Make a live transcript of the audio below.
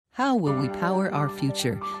How will we power our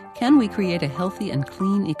future? Can we create a healthy and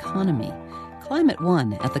clean economy? Climate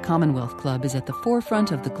One at the Commonwealth Club is at the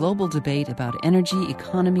forefront of the global debate about energy,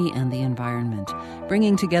 economy, and the environment.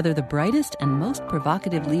 Bringing together the brightest and most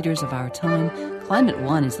provocative leaders of our time, Climate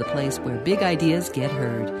One is the place where big ideas get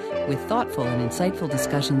heard. With thoughtful and insightful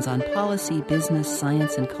discussions on policy, business,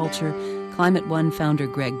 science, and culture, Climate One founder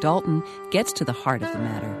Greg Dalton gets to the heart of the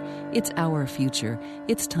matter. It's our future.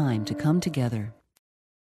 It's time to come together.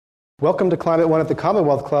 Welcome to Climate One at the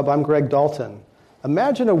Commonwealth Club. I'm Greg Dalton.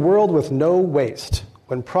 Imagine a world with no waste.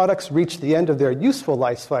 When products reach the end of their useful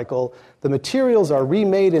life cycle, the materials are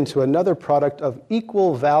remade into another product of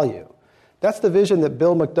equal value. That's the vision that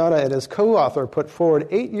Bill McDonough and his co-author put forward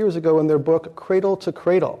 8 years ago in their book, Cradle to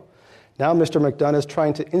Cradle. Now Mr. McDonough is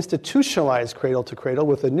trying to institutionalize Cradle to Cradle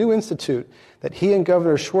with a new institute that he and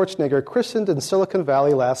Governor Schwarzenegger christened in Silicon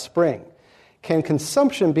Valley last spring. Can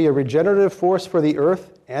consumption be a regenerative force for the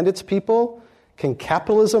earth and its people? Can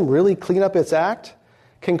capitalism really clean up its act?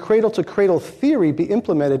 Can cradle-to-cradle theory be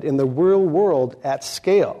implemented in the real world at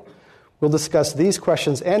scale? We'll discuss these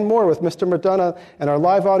questions and more with Mr. McDonough and our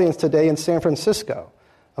live audience today in San Francisco.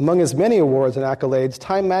 Among his many awards and accolades,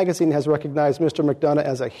 Time magazine has recognized Mr. McDonough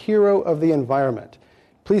as a hero of the environment.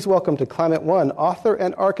 Please welcome to Climate One author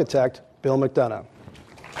and architect Bill McDonough.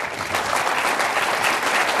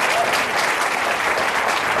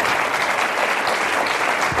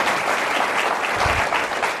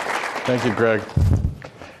 Thank you, Greg.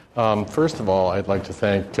 First of all, I'd like to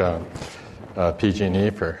thank PG&E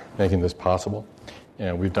for making this possible.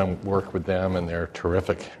 And we've done work with them, and they're a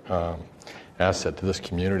terrific asset to this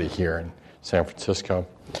community here in San Francisco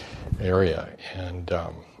area. And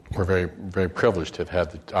we're very, very privileged to have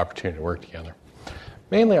had the opportunity to work together.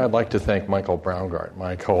 Mainly, I'd like to thank Michael Braungart,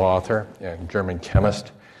 my co-author and German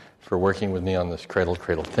chemist, for working with me on this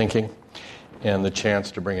cradle-to-cradle thinking and the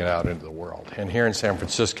chance to bring it out into the world. And here in San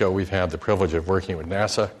Francisco, we've had the privilege of working with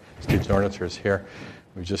NASA. Steve Zornitzer is here.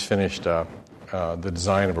 We just finished the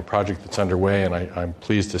design of a project that's underway, and I'm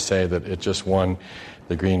pleased to say that it just won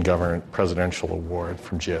the Green Government Presidential Award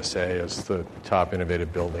from GSA as the top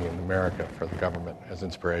innovative building in America for the government as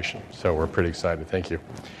inspiration. So we're pretty excited. Thank you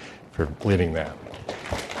for leading that.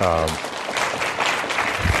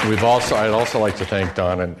 I'd also like to thank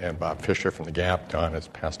Don and Bob Fisher from The Gap. Don has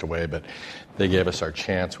passed away, but they gave us our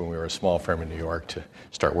chance when we were a small firm in New York to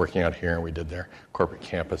start working out here, and we did their corporate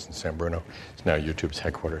campus in San Bruno. It's now YouTube's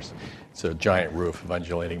headquarters. It's a giant roof of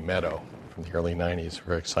undulating meadow from the early 90s.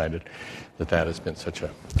 We're excited that has been such a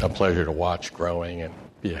pleasure to watch growing and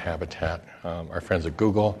be a habitat. Our friends at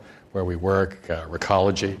Google, where we work,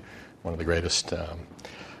 Recology, one of the greatest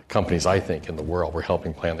companies, I think, in the world. We're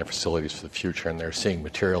helping plan their facilities for the future, and they're seeing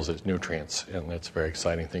materials as nutrients, and that's a very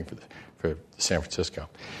exciting thing for San Francisco.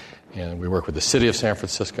 And we work with the city of San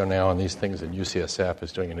Francisco now on these things, and UCSF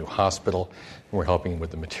is doing a new hospital, and we're helping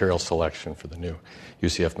with the material selection for the new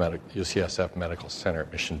UCSF Medical Center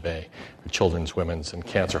at Mission Bay, a children's, women's, and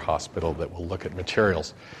cancer hospital that will look at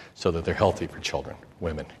materials so that they're healthy for children,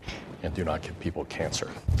 women, and do not give people cancer.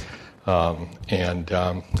 And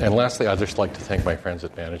lastly, I'd just like to thank my friends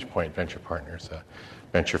at Vantage Point Venture Partners, a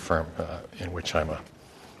venture firm in which I'm a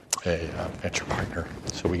venture partner.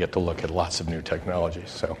 So we get to look at lots of new technologies.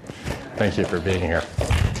 So thank you for being here.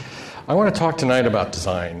 I want to talk tonight about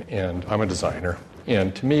design, and I'm a designer.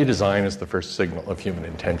 And to me, design is the first signal of human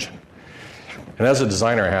intention. And as a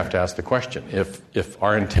designer, I have to ask the question, if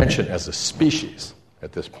our intention as a species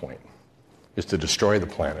at this point is to destroy the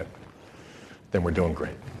planet, then we're doing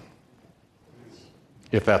great.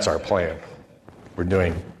 If that's our plan, we're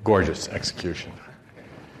doing gorgeous execution.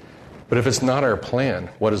 But if it's not our plan,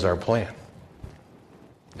 what is our plan?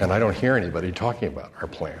 And I don't hear anybody talking about our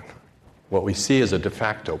plan. What we see is a de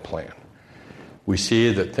facto plan. We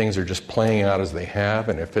see that things are just playing out as they have,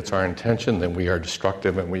 and if it's our intention, then we are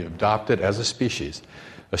destructive, and we adopted as a species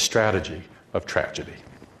a strategy of tragedy.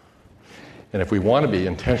 And if we want to be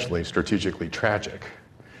intentionally, strategically tragic,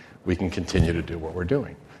 we can continue to do what we're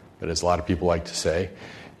doing. But as a lot of people like to say,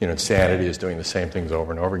 insanity is doing the same things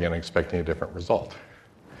over and over again and expecting a different result.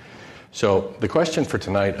 So the question for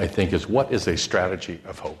tonight, I think, is what is a strategy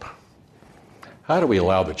of hope? How do we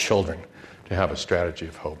allow the children to have a strategy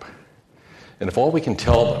of hope? And if all we can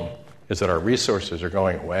tell them is that our resources are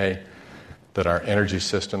going away, that our energy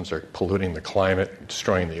systems are polluting the climate,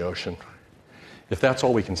 destroying the ocean, if that's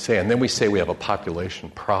all we can say, and then we say we have a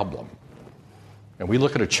population problem, and we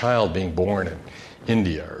look at a child being born in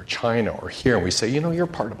India or China or here, and we say, you're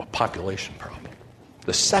part of a population problem.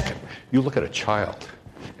 The second you look at a child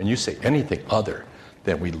and you say anything other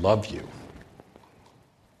than we love you,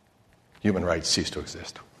 human rights cease to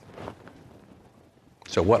exist.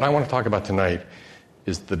 So what I want to talk about tonight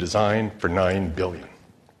is the design for 9 billion.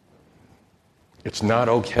 It's not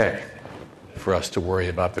okay for us to worry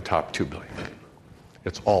about the top 2 billion.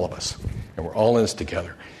 It's all of us, and we're all in this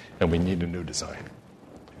together, and we need a new design.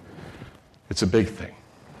 It's a big thing.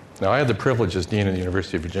 Now, I had the privilege as dean of the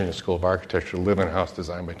University of Virginia School of Architecture to live in a house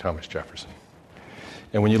designed by Thomas Jefferson.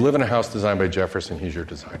 And when you live in a house designed by Jefferson, he's your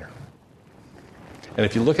designer. And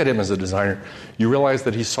if you look at him as a designer, you realize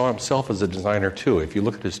that he saw himself as a designer too. If you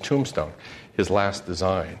look at his tombstone, his last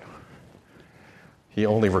design, he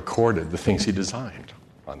only recorded the things he designed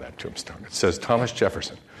on that tombstone. It says, Thomas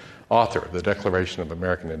Jefferson, author of the Declaration of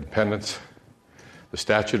American Independence, the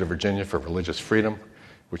Statute of Virginia for Religious Freedom,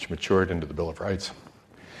 which matured into the Bill of Rights,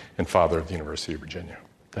 and father of the University of Virginia.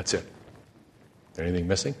 That's it. Anything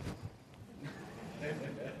missing?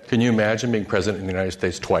 Can you imagine being president of the United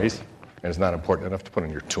States twice, and it's not important enough to put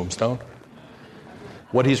on your tombstone?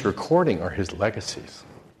 What he's recording are his legacies,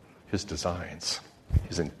 his designs,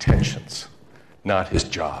 his intentions, not his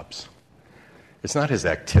jobs. It's not his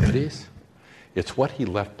activities. It's what he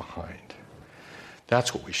left behind.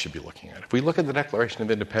 That's what we should be looking at. If we look at the Declaration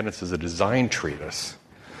of Independence as a design treatise,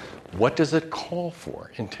 what does it call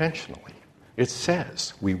for intentionally? It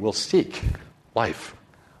says we will seek life,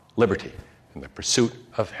 liberty, and the pursuit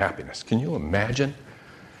of happiness. Can you imagine?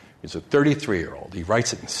 He's a 33-year-old. He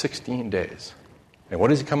writes it in 16 days. And what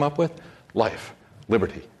does he come up with? Life,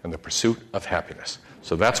 liberty, and the pursuit of happiness.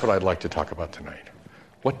 So that's what I'd like to talk about tonight.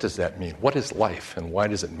 What does that mean? What is life, and why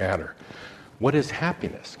does it matter? What is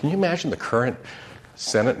happiness? Can you imagine the current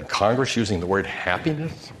Senate and Congress using the word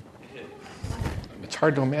happiness? It's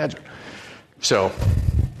hard to imagine. So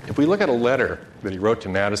if we look at a letter that he wrote to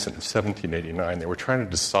Madison in 1789, they were trying to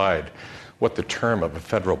decide what the term of a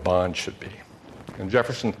federal bond should be. And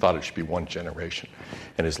Jefferson thought it should be 1 generation.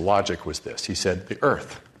 And his logic was this. He said, the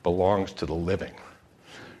earth belongs to the living.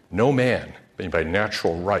 No man, by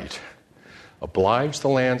natural right, oblige the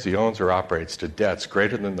lands he owns or operates to debts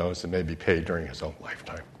greater than those that may be paid during his own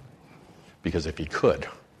lifetime. Because if he could,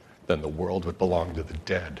 then the world would belong to the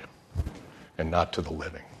dead and not to the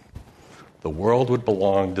living. The world would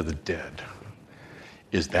belong to the dead.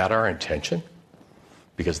 Is that our intention?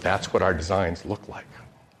 Because that's what our designs look like.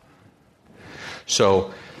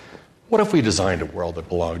 So, what if we designed a world that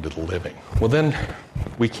belonged to the living? Well, then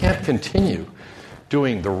we can't continue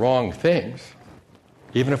doing the wrong things,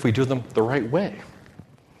 even if we do them the right way.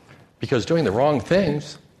 Because doing the wrong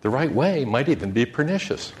things the right way might even be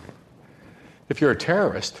pernicious. If you're a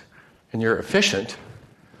terrorist and you're efficient,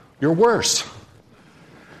 you're worse.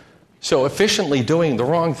 So efficiently doing the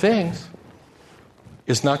wrong things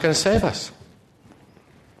is not going to save us.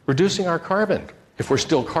 Reducing our carbon, if we're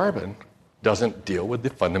still carbon, doesn't deal with the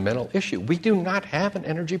fundamental issue. We do not have an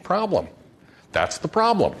energy problem. That's the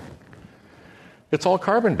problem. It's all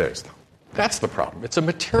carbon-based. That's the problem. It's a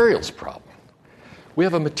materials problem. We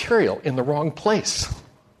have a material in the wrong place.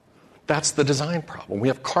 That's the design problem. We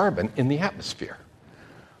have carbon in the atmosphere.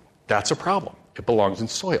 That's a problem. It belongs in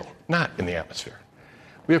soil, not in the atmosphere.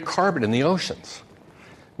 We have carbon in the oceans.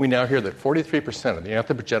 We now hear that 43% of the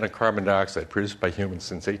anthropogenic carbon dioxide produced by humans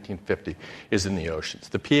since 1850 is in the oceans.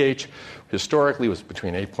 The pH historically was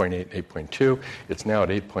between 8.8 and 8.2. It's now at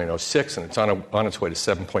 8.06, and it's on its way to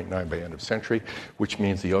 7.9 by end of century, which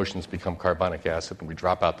means the oceans become carbonic acid and we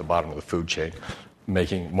drop out the bottom of the food chain,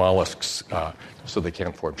 making mollusks so they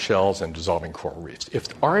can't form shells and dissolving coral reefs. If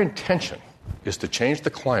our intention is to change the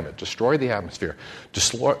climate, destroy the atmosphere,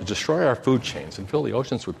 destroy our food chains, and fill the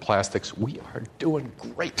oceans with plastics, we are doing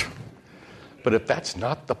great. But if that's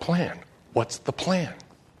not the plan, what's the plan?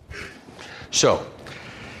 So,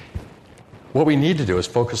 what we need to do is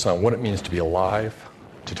focus on what it means to be alive,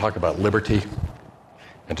 to talk about liberty,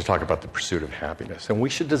 and to talk about the pursuit of happiness. And we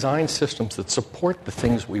should design systems that support the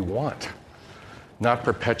things we want, not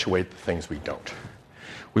perpetuate the things we don't.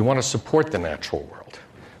 We want to support the natural world.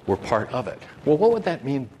 We're part of it. Well, what would that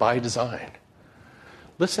mean by design?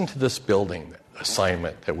 Listen to this building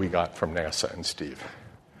assignment that we got from NASA and Steve.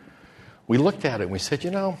 We looked at it and we said,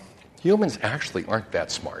 humans actually aren't that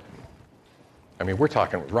smart. I mean, we're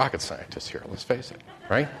talking rocket scientists here, let's face it,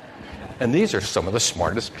 right? And these are some of the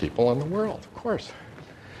smartest people in the world, of course.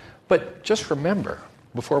 But just remember,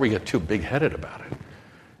 before we get too big-headed about it,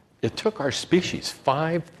 it took our species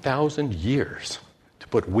 5,000 years to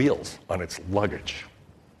put wheels on its luggage.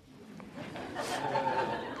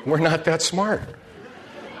 We're not that smart.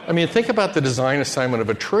 I mean, think about the design assignment of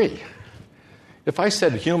a tree. If I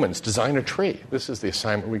said humans, design a tree, this is the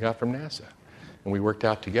assignment we got from NASA, and we worked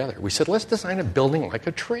out together. We said, let's design a building like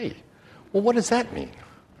a tree. Well, what does that mean?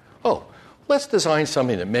 Oh, let's design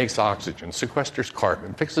something that makes oxygen, sequesters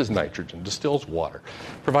carbon, fixes nitrogen, distills water,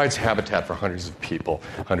 provides habitat for hundreds of people,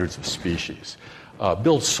 hundreds of species,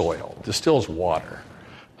 builds soil, distills water,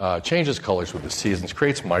 changes colors with the seasons,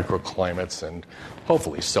 creates microclimates, and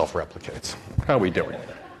hopefully self-replicates. How are we doing?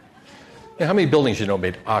 How many buildings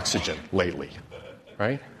made oxygen lately,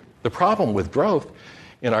 right? The problem with growth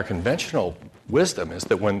in our conventional wisdom is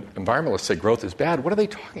that when environmentalists say growth is bad, what are they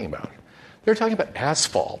talking about? They're talking about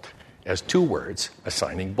asphalt as two words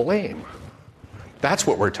assigning blame. That's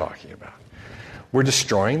what we're talking about. We're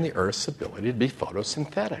destroying the Earth's ability to be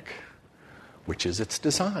photosynthetic, which is its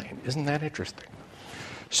design. Isn't that interesting?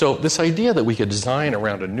 So this idea that we could design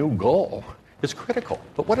around a new goal is critical.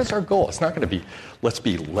 But what is our goal? It's not going to be, let's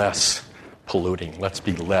be less polluting, let's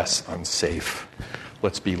be less unsafe,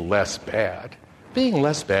 let's be less bad. Being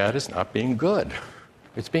less bad is not being good.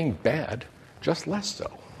 It's being bad, just less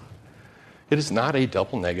so. It is not a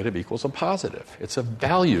double negative equals a positive. It's a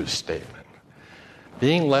values statement.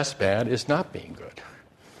 Being less bad is not being good.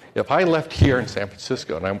 If I left here in San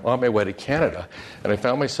Francisco and I'm on my way to Canada and I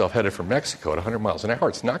found myself headed for Mexico at 100 miles an hour,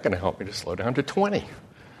 it's not going to help me to slow down to 20.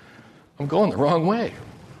 I'm going the wrong way.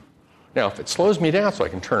 Now, if it slows me down so I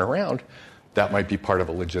can turn around, that might be part of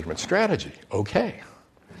a legitimate strategy. Okay.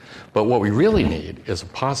 But what we really need is a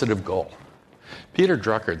positive goal. Peter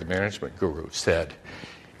Drucker, the management guru, said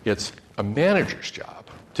it's a manager's job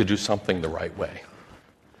to do something the right way,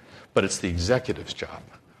 but it's the executive's job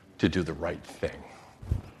to do the right thing.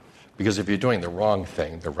 Because if you're doing the wrong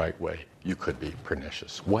thing the right way, you could be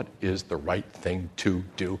pernicious. What is the right thing to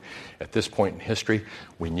do? At this point in history,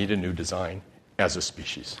 we need a new design as a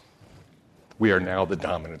species. We are now the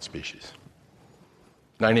dominant species.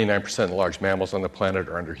 99% of the large mammals on the planet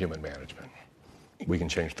are under human management. We can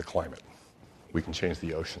change the climate. We can change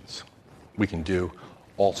the oceans. We can do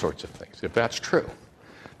all sorts of things. If that's true,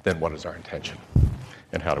 then what is our intention?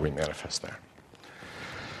 And how do we manifest that?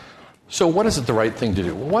 So what is it the right thing to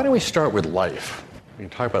do? Well, why don't we start with life? We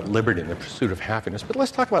can talk about liberty and the pursuit of happiness, but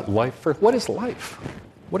let's talk about life first. What is life?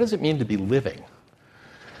 What does it mean to be living?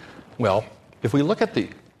 Well, if we look at the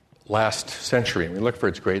last century and we look for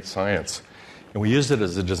its great science, and we use it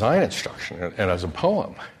as a design instruction and as a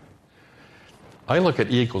poem, I look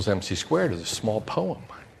at E equals MC squared as a small poem.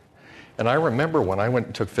 And I remember when I went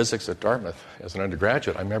and took physics at Dartmouth as an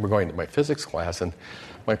undergraduate, I remember going to my physics class, and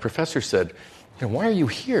my professor said, why are you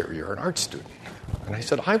here? You're an art student. And I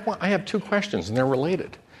said, I have two questions, and they're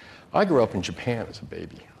related. I grew up in Japan as a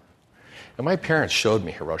baby, and my parents showed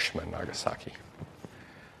me Hiroshima and Nagasaki.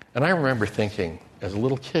 And I remember thinking, as a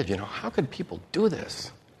little kid, how could people do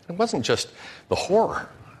this? It wasn't just the horror.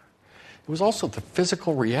 It was also the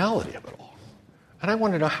physical reality of it all. And I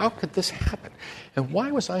wanted to know, how could this happen? And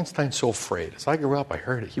why was Einstein so afraid? As I grew up, I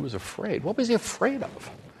heard it. He was afraid. What was he afraid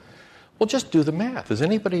of? Well, just do the math. Has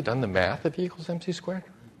anybody done the math of E equals MC squared?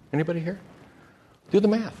 Anybody here? Do the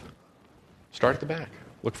math. Start at the back.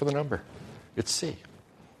 Look for the number. It's C.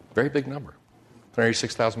 Very big number.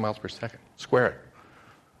 36,000 miles per second. Square it.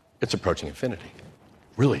 It's approaching infinity.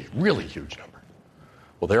 Really, really huge number.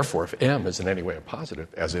 Well, therefore, if M is in any way a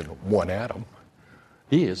positive, as in one atom,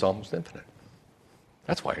 E is almost infinite.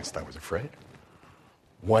 That's why Einstein was afraid.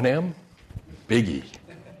 1M, big E.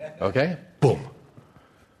 Okay? Boom.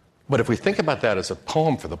 But if we think about that as a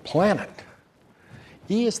poem for the planet,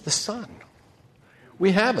 E is the sun.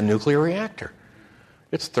 We have a nuclear reactor.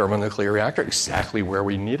 It's a thermonuclear reactor exactly where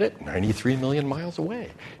we need it, 93 million miles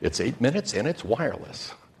away. It's 8 minutes and it's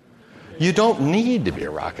wireless. You don't need to be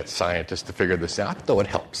a rocket scientist to figure this out, though it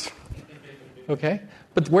helps. Okay?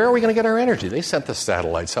 But where are we going to get our energy? They sent the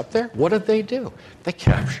satellites up there. What did they do? They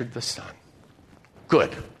captured the sun.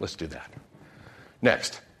 Good. Let's do that.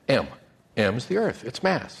 Next, M. M's the Earth. It's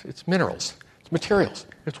mass. It's minerals. It's materials.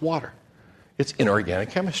 It's water. It's inorganic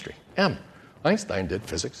chemistry. M. Einstein did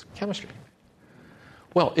physics, chemistry.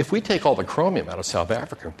 Well, if we take all the chromium out of South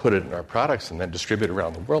Africa and put it in our products and then distribute it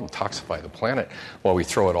around the world and toxify the planet while we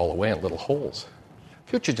throw it all away in little holes,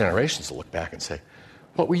 future generations will look back and say,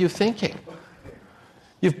 what were you thinking?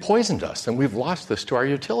 You've poisoned us, and we've lost this to our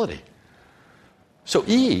utility. So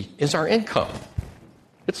E is our income.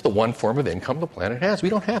 It's the one form of income the planet has. We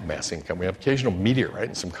don't have mass income. We have occasional meteorite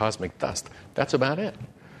and some cosmic dust. That's about it.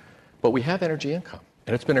 But we have energy income,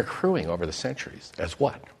 and it's been accruing over the centuries as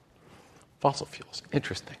what? Fossil fuels.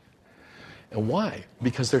 Interesting. And why?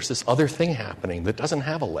 Because there's this other thing happening that doesn't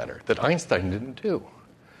have a letter, that Einstein didn't do.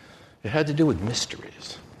 It had to do with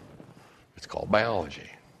mysteries. It's called biology.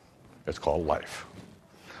 It's called life.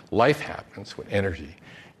 Life happens when energy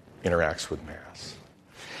interacts with mass.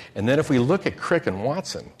 And then if we look at Crick and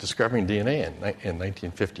Watson discovering DNA in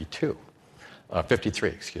 1953,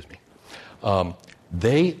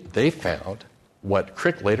 They found what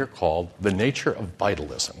Crick later called the nature of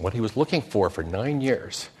vitalism. What he was looking for 9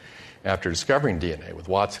 years after discovering DNA with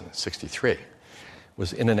Watson in 1963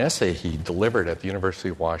 was in an essay he delivered at the University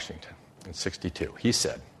of Washington in 1962. He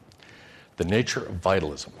said, the nature of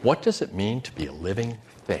vitalism. What does it mean to be a living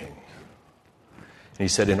thing? And he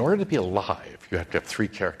said, in order to be alive, you have to have 3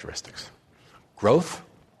 characteristics. Growth.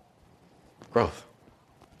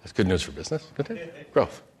 That's good news for business, isn't it?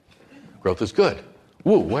 Growth. Growth is good.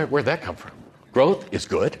 Woo, where'd that come from? Growth is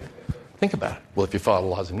good. Think about it. Well, if you follow the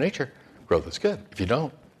laws of nature, growth is good. If you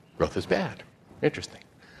don't, growth is bad. Interesting.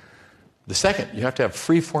 The second, you have to have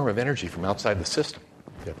free form of energy from outside the system.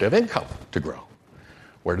 You have to have income to grow.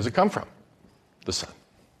 Where does it come from? The sun.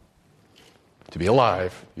 To be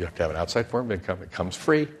alive, you have to have an outside form of income. It comes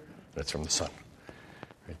free, and it's from the sun,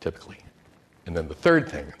 right, typically. And then the third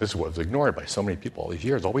thing, this is what was ignored by so many people all these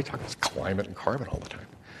years. All we talk about is climate and carbon all the time.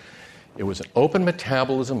 It was an open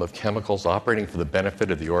metabolism of chemicals operating for the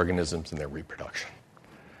benefit of the organisms and their reproduction.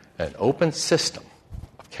 An open system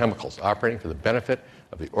of chemicals operating for the benefit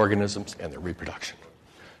of the organisms and their reproduction.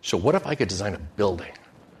 So what if I could design a building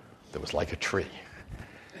that was like a tree?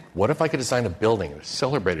 What if I could design a building that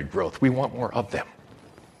celebrated growth? We want more of them.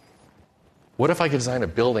 What if I could design a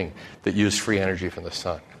building that used free energy from the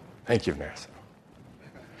sun? Thank you, NASA.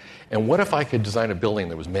 And what if I could design a building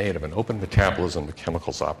that was made of an open metabolism of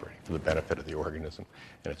chemicals operating for the benefit of the organism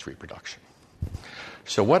and its reproduction?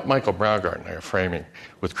 So what Michael Braungart and I are framing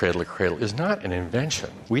with Cradle to Cradle is not an invention.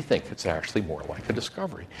 We think it's actually more like a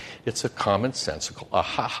discovery. It's a commonsensical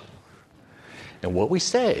aha. And what we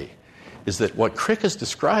say is that what Crick is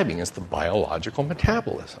describing is the biological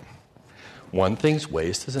metabolism. One thing's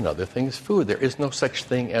waste is another thing's food. There is no such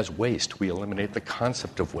thing as waste. We eliminate the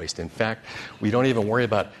concept of waste. In fact, we don't even worry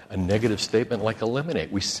about a negative statement like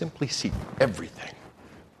eliminate. We simply see everything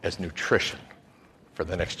as nutrition for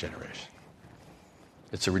the next generation.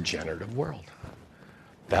 It's a regenerative world.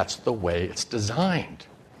 That's the way it's designed.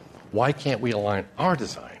 Why can't we align our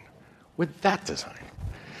design with that design?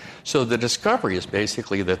 So the discovery is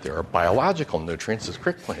basically that there are biological nutrients, as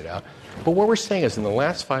Crick pointed out, but what we're saying is in the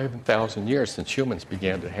last 5,000 years since humans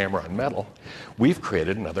began to hammer on metal, we've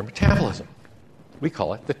created another metabolism. We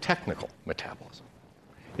call it the technical metabolism.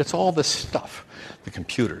 It's all this stuff, the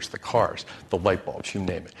computers, the cars, the light bulbs, you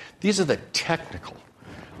name it. These are the technical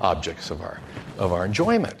objects of our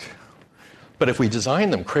enjoyment. But if we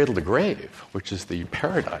design them cradle to grave, which is the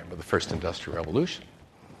paradigm of the first industrial revolution,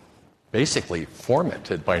 basically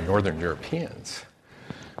fomented by Northern Europeans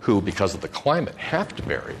who, because of the climate, have to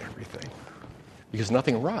bury everything because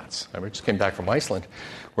nothing rots. I just came back from Iceland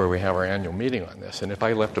where we have our annual meeting on this, and if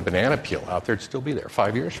I left a banana peel out there, it'd still be there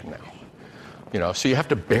 5 years from now. So you have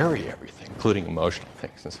to bury everything, including emotional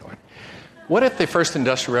things and so on. What if the first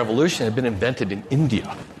industrial revolution had been invented in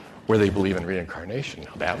India where they believe in reincarnation?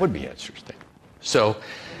 Now, that would be interesting. So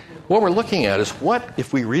what we're looking at is what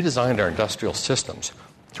if we redesigned our industrial systems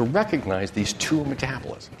to recognize these two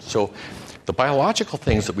metabolisms. So the biological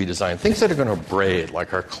things that we design, things that are going to abrade,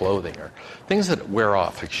 like our clothing, or things that wear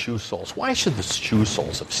off, like shoe soles. Why should the shoe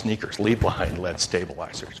soles of sneakers leave behind lead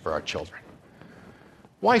stabilizers for our children?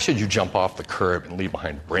 Why should you jump off the curb and leave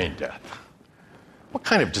behind brain death? What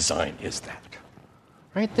kind of design is that?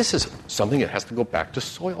 Right? This is something that has to go back to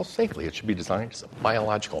soil safely. It should be designed as a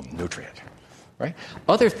biological nutrient. Right?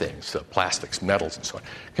 Other things, plastics, metals, and so on,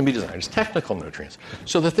 can be designed as technical nutrients.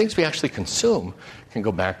 So the things we actually consume can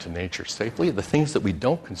go back to nature safely. The things that we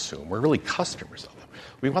don't consume, we're really customers of them.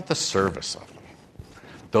 We want the service of them.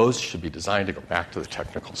 Those should be designed to go back to the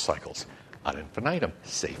technical cycles ad infinitum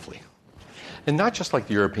safely. And not just like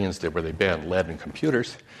the Europeans did where they banned lead in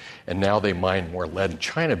computers, and now they mine more lead in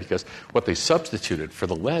China because what they substituted for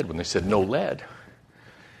the lead when they said no lead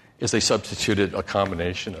is they substituted a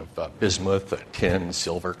combination of bismuth, tin,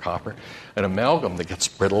 silver, copper, an amalgam that gets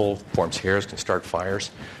brittle, forms hairs, can start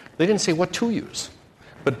fires. They didn't say what to use.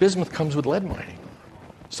 But bismuth comes with lead mining.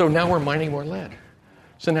 So now we're mining more lead.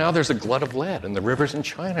 So now there's a glut of lead, and the rivers in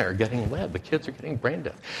China are getting lead. The kids are getting brain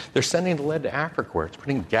death. They're sending the lead to Africa where it's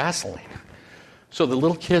putting gasoline. So the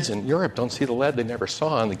little kids in Europe don't see the lead they never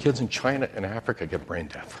saw, and the kids in China and Africa get brain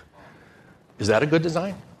death. Is that a good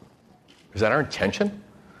design? Is that our intention?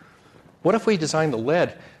 What if we design the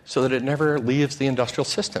lead so that it never leaves the industrial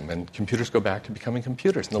system and computers go back to becoming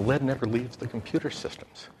computers and the lead never leaves the computer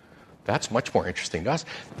systems? That's much more interesting to us.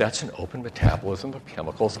 That's an open metabolism of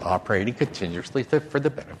chemicals operating continuously for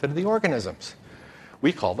the benefit of the organisms.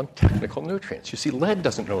 We call them technical nutrients. You see, lead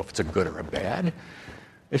doesn't know if it's a good or a bad.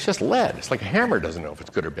 It's just lead. It's like a hammer doesn't know if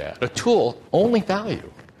it's good or bad. A tool, only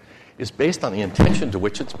value is based on the intention to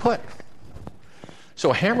which it's put. So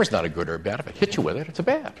a hammer's not a good or a bad. If I hit you with it, it's a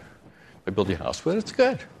bad. If I build you a house with it, it's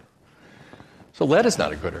good. So lead is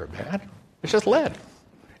not a good or a bad. It's just lead.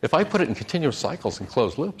 If I put it in continuous cycles and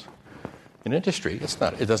closed loops in industry, it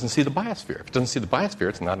doesn't see the biosphere. If it doesn't see the biosphere,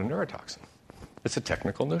 it's not a neurotoxin. It's a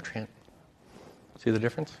technical nutrient. See the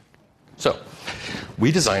difference? So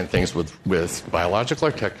we design things with biological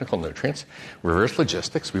or technical nutrients, reverse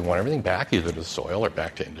logistics. We want everything back either to the soil or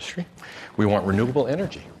back to industry. We want renewable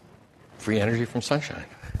energy, free energy from sunshine,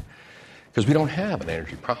 because we don't have an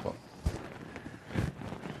energy problem.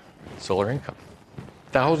 Solar income.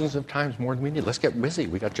 Thousands of times more than we need. Let's get busy.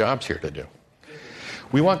 We got jobs here to do.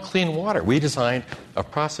 We want clean water. We designed a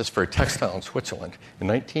process for a textile in Switzerland in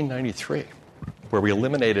 1993 where we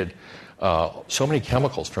eliminated so many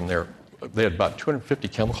chemicals from their. They had about 250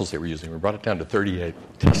 chemicals they were using. We brought it down to 38,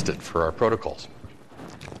 tested for our protocols.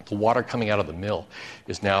 The water coming out of the mill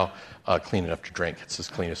is now clean enough to drink. It's as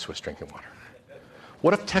clean as Swiss drinking water.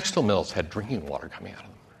 What if textile mills had drinking water coming out of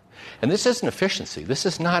them? And this isn't efficiency. This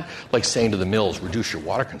is not like saying to the mills, reduce your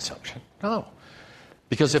water consumption. No.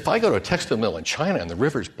 Because if I go to a textile mill in China and the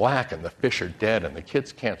river's black and the fish are dead and the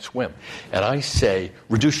kids can't swim, and I say,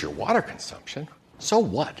 reduce your water consumption, so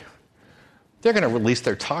what? They're going to release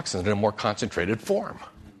their toxins in a more concentrated form.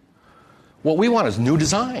 What we want is new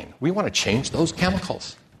design. We want to change those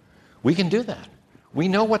chemicals. We can do that. We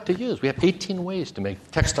know what to use. We have 18 ways to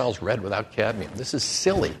make textiles red without cadmium. This is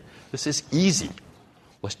silly. This is easy.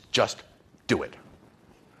 Let's just do it.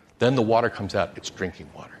 Then the water comes out. It's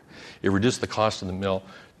drinking water. It reduced the cost of the mill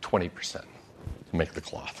 20% to make the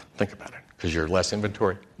cloth. Think about it. Because you're less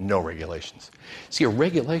inventory, no regulations. See, a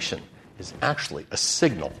regulation is actually a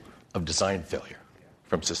signal of design failure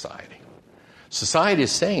from society. Society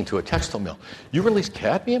is saying to a textile mill, you release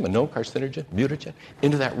cadmium, a known carcinogen, mutagen,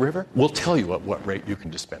 into that river, we'll tell you at what rate you can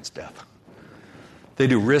dispense death. They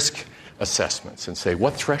do risk assessments and say,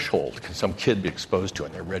 what threshold can some kid be exposed to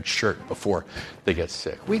in their red shirt before they get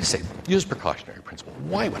sick? We say, use precautionary principle.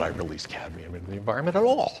 Why would I release cadmium into the environment at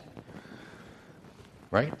all?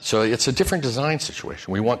 Right? So it's a different design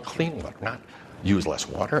situation. We want clean water, not use less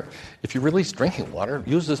water. If you release drinking water,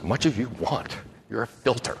 use as much as you want. You're a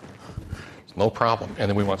filter. It's no problem. And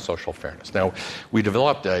then we want social fairness. Now, we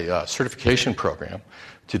developed a certification program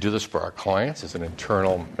to do this for our clients as an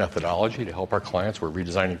internal methodology to help our clients. We're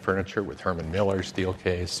redesigning furniture with Herman Miller,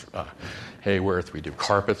 Steelcase, Hayworth. We do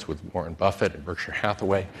carpets with Warren Buffett and Berkshire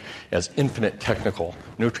Hathaway as infinite technical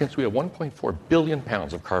nutrients. We have 1.4 billion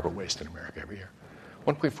pounds of carpet waste in America every year.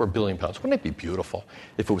 1.4 billion pounds. Wouldn't it be beautiful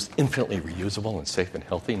if it was infinitely reusable and safe and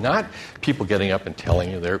healthy? Not people getting up and telling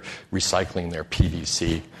you they're recycling their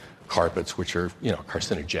PVC carpets, which are,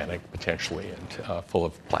 carcinogenic potentially and full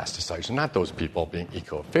of plasticides. Not those people being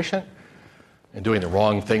eco-efficient and doing the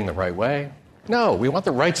wrong thing the right way. No, we want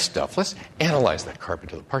the right stuff. Let's analyze that carpet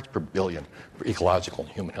to the parts per billion for ecological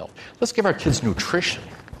and human health. Let's give our kids nutrition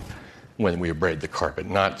when we abrade the carpet,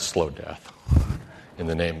 not slow death in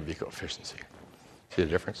the name of eco-efficiency. See the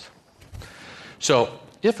difference? So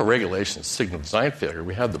if a regulation is a signal of design failure,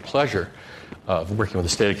 we have the pleasure of working with the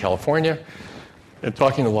state of California and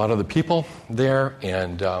talking to a lot of the people there.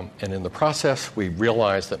 And in the process, we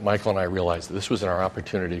realized that Michael and I realized that this was our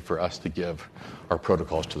opportunity for us to give our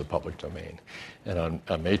protocols to the public domain. And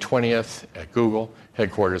on May 20th at Google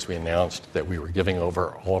headquarters, we announced that we were giving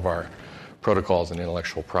over all of our protocols and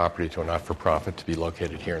intellectual property to a not-for-profit to be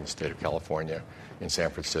located here in the state of California in San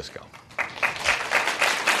Francisco.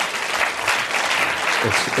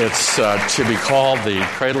 It's to be called the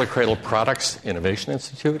Cradle Products Innovation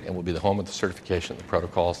Institute and will be the home of the certification of the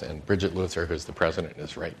protocols. And Bridget Luther, who's the president,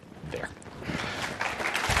 is right there.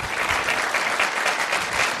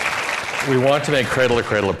 We want to make Cradle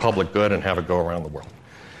a public good and have it go around the world.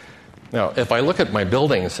 Now, if I look at my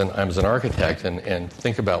buildings, and I'm as an architect, and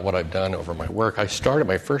think about what I've done over my work, I started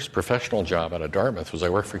my first professional job out of Dartmouth was I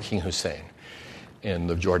worked for King Hussein in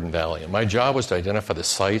the Jordan Valley. And my job was to identify the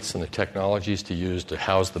sites and the technologies to use to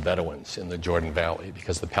house the Bedouins in the Jordan Valley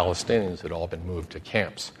because the Palestinians had all been moved to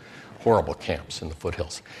camps, horrible camps in the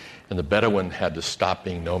foothills. And the Bedouin had to stop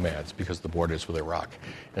being nomads because the borders with Iraq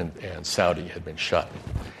and Saudi had been shut.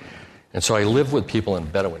 And so I lived with people in a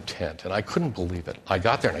Bedouin tent, and I couldn't believe it. I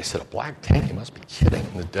got there and I said, a black tent? You must be kidding,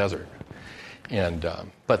 in the desert. And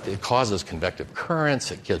but it causes convective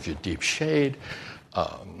currents. It gives you deep shade.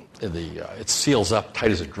 It seals up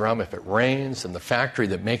tight as a drum if it rains, and the factory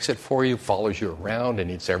that makes it for you follows you around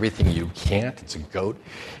and eats everything you can't. It's a goat,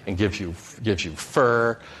 and gives you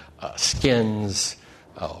fur, skins,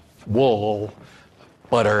 wool,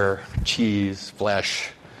 butter, cheese,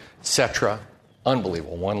 flesh, etc.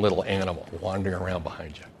 Unbelievable. One little animal wandering around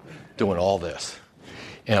behind you, doing all this.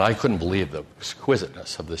 And I couldn't believe the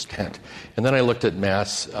exquisiteness of this tent. And then I looked at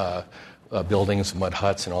mass buildings, mud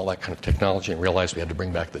huts, and all that kind of technology and realized we had to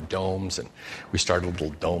bring back the domes. And we started a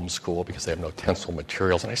little dome school because they have no tensile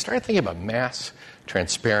materials. And I started thinking about mass,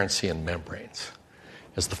 transparency, and membranes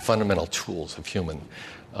as the fundamental tools of human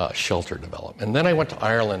shelter development. And then I went to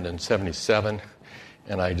Ireland in 1977,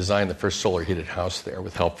 and I designed the first solar heated house there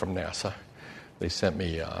with help from NASA. They sent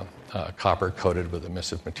me copper coated with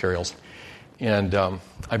emissive materials. And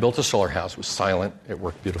I built a solar house. It was silent. It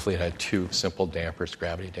worked beautifully. It had two simple dampers,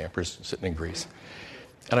 gravity dampers, sitting in Greece.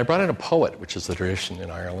 And I brought in a poet, which is the tradition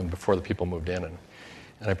in Ireland before the people moved in. And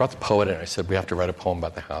I brought the poet in. I said, we have to write a poem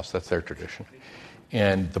about the house. That's their tradition.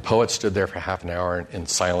 And the poet stood there for half an hour in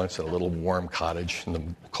silence in a little warm cottage in the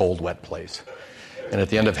cold, wet place. And at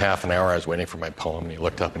the end of half an hour, I was waiting for my poem, and he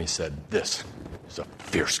looked up and he said, "This is a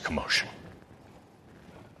fierce commotion."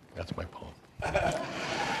 That's my poem.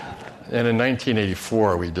 And in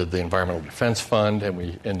 1984, we did the Environmental Defense Fund, and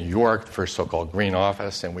we, in New York, the first so-called Green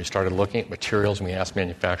Office, and we started looking at materials, and we asked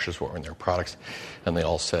manufacturers what were in their products, and they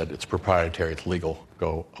all said, it's proprietary, it's legal,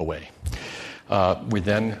 go away. We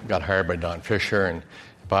then got hired by Don Fisher and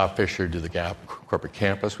Bob Fisher to the Gap corporate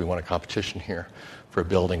campus. We won a competition here for a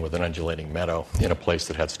building with an undulating meadow in a place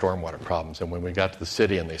that had stormwater problems. And when we got to the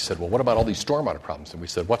city and they said, well, what about all these stormwater problems? And we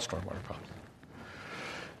said, what stormwater problems?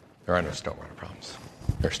 There are no stormwater problems.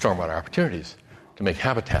 There are stormwater opportunities to make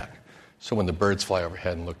habitat. So when the birds fly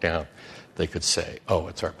overhead and look down, they could say, oh,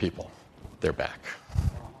 it's our people. They're back.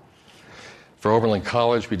 For Oberlin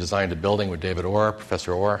College, we designed a building with David Orr,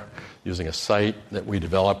 Professor Orr, using a site that we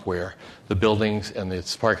developed where the buildings and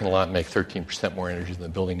its parking lot make 13% more energy than the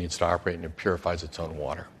building needs to operate, and it purifies its own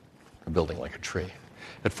water, a building like a tree.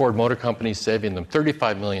 At Ford Motor Company, saving them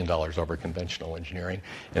 $35 million over conventional engineering.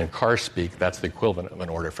 And in car speak, that's the equivalent of an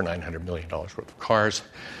order for $900 million worth of cars.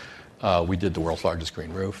 We did the world's largest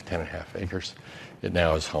green roof, 10.5 acres. It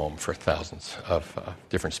now is home for thousands of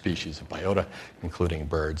different species of biota, including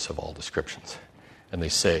birds of all descriptions. And they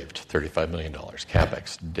saved $35 million,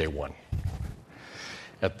 CapEx, day one.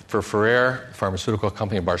 For Ferrer, a pharmaceutical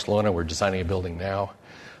company in Barcelona, we're designing a building now.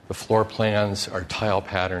 The floor plans are tile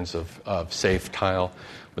patterns of safe tile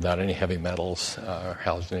without any heavy metals,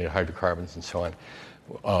 halogenated hydrocarbons, and so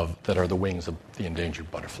on, that are the wings of the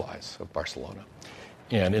endangered butterflies of Barcelona.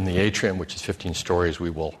 And in the atrium, which is 15 stories, we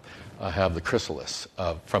will have the chrysalis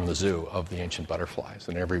from the zoo of the ancient butterflies.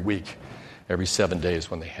 And every week, every 7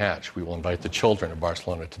 days when they hatch, we will invite the children of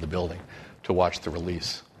Barcelona to the building to watch the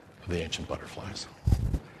release of the ancient butterflies.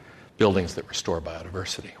 Buildings that restore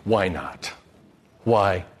biodiversity. Why not?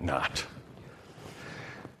 Why not?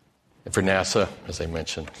 And for NASA, as I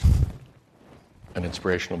mentioned, an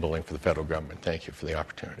inspirational building for the federal government. Thank you for the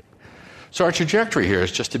opportunity. So our trajectory here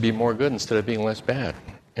is just to be more good instead of being less bad.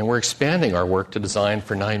 And we're expanding our work to design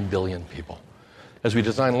for 9 billion people. As we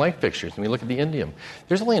design light fixtures, and we look at the indium,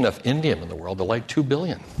 there's only enough indium in the world to light 2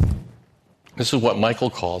 billion. This is what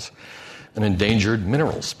Michael calls an endangered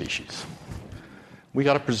mineral species. We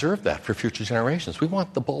got to preserve that for future generations. We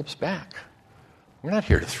want the bulbs back. We're not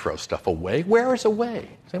here to throw stuff away. Where is away?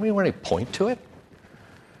 Does anybody want to point to it?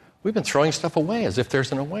 We've been throwing stuff away as if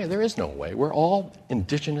there's an away. There is no away. We're all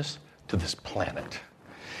indigenous to this planet.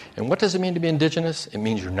 And what does it mean to be indigenous? It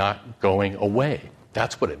means you're not going away.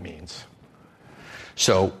 That's what it means.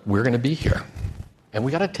 So we're going to be here. And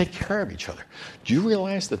we got to take care of each other. Do you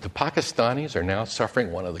realize that the Pakistanis are now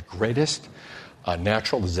suffering one of the greatest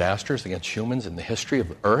natural disasters against humans in the history of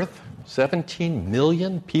the Earth? 17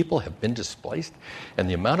 million people have been displaced, and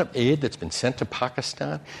the amount of aid that's been sent to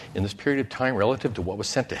Pakistan in this period of time relative to what was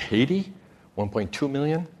sent to Haiti, 1.2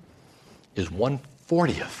 million, is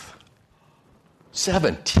 1/40th.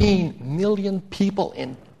 17 million people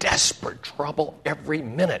in desperate trouble every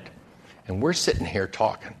minute. And we're sitting here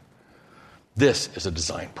talking. This is a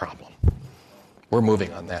design problem. We're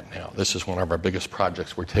moving on that now. This is one of our biggest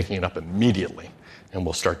projects. We're taking it up immediately, and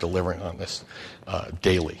we'll start delivering on this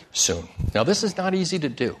daily soon. Now, this is not easy to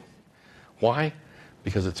do. Why?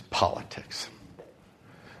 Because it's politics.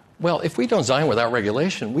 Well, if we don't design without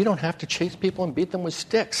regulation, we don't have to chase people and beat them with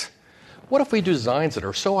sticks. What if we do designs that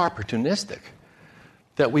are so opportunistic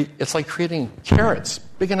that it's like creating carrots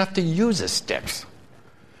big enough to use as sticks?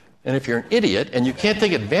 And if you're an idiot and you can't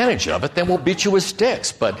take advantage of it, then we'll beat you with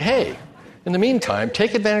sticks. But hey, in the meantime,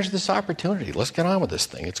 take advantage of this opportunity. Let's get on with this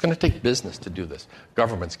thing. It's going to take business to do this.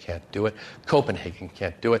 Governments can't do it. Copenhagen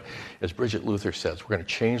can't do it. As Bridget Luther says, we're going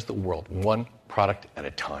to change the world one product at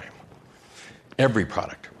a time. Every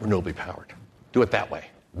product, renewably powered. Do it that way.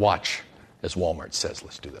 Watch as Walmart says,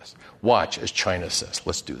 let's do this. Watch as China says,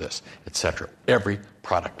 let's do this, etc. Every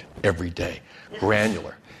product, every day,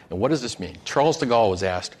 granular. And what does this mean? Charles de Gaulle was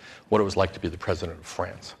asked what it was like to be the president of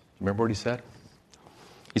France. Remember what he said?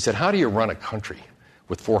 He said, how do you run a country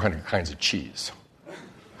with 400 kinds of cheese?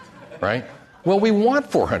 Right? Well, we want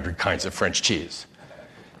 400 kinds of French cheese.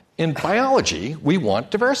 In biology, we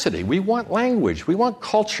want diversity. We want language. We want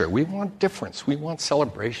culture. We want difference. We want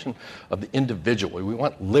celebration of the individual. We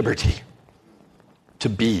want liberty to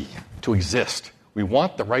be, to exist. We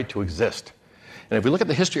want the right to exist. And if we look at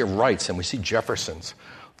the history of rights and we see Jefferson's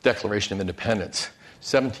Declaration of Independence,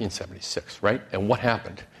 1776, right? And what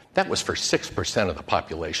happened? That was for 6% of the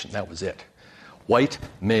population. That was it. White,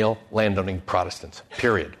 male, landowning Protestants,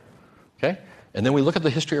 period. Okay? And then we look at the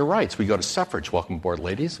history of rights. We go to suffrage. Welcome aboard,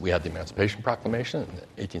 ladies. We had the Emancipation Proclamation in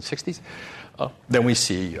the 1860s. Then we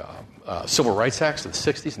see Civil Rights Acts of the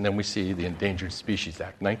 60s, and then we see the Endangered Species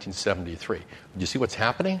Act, 1973. Do you see what's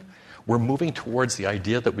happening? We're moving towards the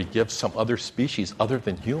idea that we give some other species other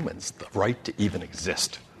than humans the right to even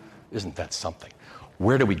exist. Isn't that something?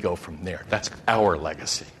 Where do we go from there? That's our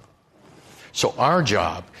legacy. So our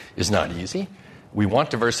job is not easy. We want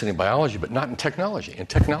diversity in biology, but not in technology. In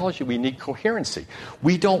technology, we need coherency.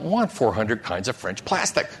 We don't want 400 kinds of French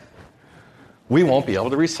plastic. We won't be able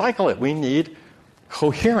to recycle it. We need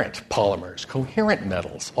coherent polymers, coherent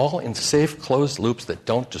metals, all in safe, closed loops that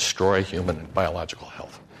don't destroy human and biological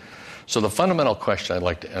health. So the fundamental question I'd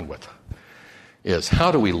like to end with is,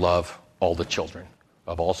 how do we love all the children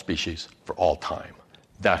of all species for all time?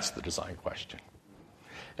 That's the design question.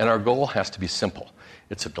 And our goal has to be simple.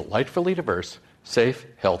 It's a delightfully diverse, safe,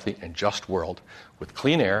 healthy, and just world with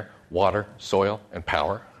clean air, water, soil, and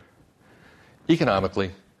power,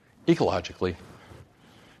 economically, ecologically,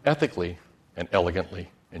 ethically, and elegantly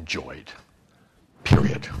enjoyed.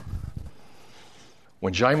 Period.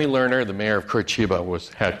 When Jaime Lerner, the mayor of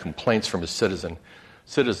Curitiba, had complaints from his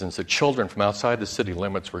citizens that children from outside the city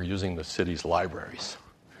limits were using the city's libraries,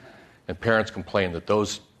 and parents complained that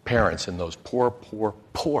those parents in those poor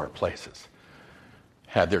places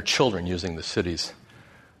had their children using the city's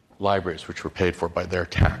libraries, which were paid for by their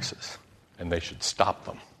taxes, and they should stop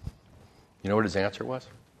them. You know what his answer was?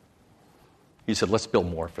 He said, let's build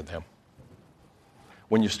more for them.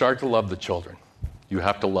 When you start to love the children, you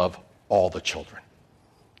have to love all the children,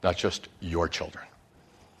 not just your children.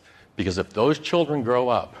 Because if those children grow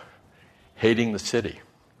up hating the city,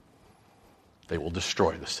 they will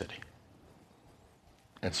destroy the city.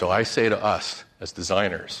 And so I say to us as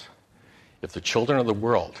designers, if the children of the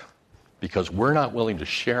world, because we're not willing to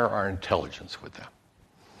share our intelligence with them,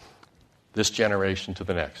 this generation to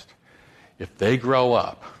the next, if they grow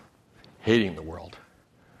up hating the world,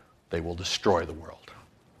 they will destroy the world.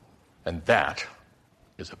 And that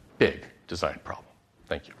is a big design problem.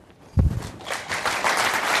 Thank you.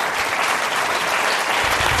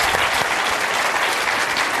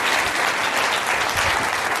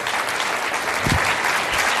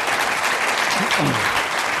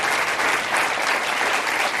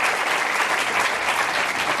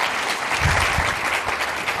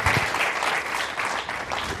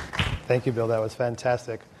 Thank you, Bill. That was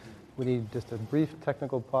fantastic. We need just a brief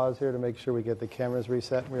technical pause here to make sure we get the cameras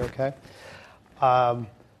reset. We're okay?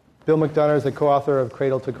 Bill McDonough is the co-author of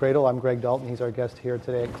Cradle to Cradle. I'm Greg Dalton. He's our guest here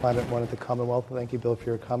today at Climate One at the Commonwealth. Thank you, Bill, for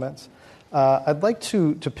your comments. I'd like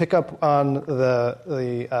to pick up on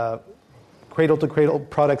the Cradle to Cradle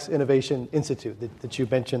Products Innovation Institute that you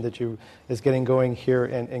mentioned that is getting going here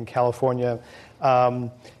in California.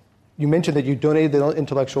 You mentioned that you donated the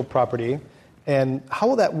intellectual property. And how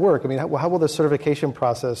will that work? I mean, how will the certification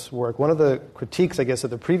process work? One of the critiques, I guess,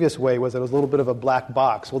 of the previous way was that it was a little bit of a black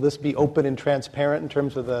box. Will this be open and transparent in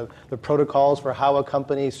terms of the protocols for how a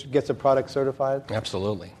company gets a product certified?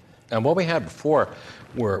 Absolutely. And what we had before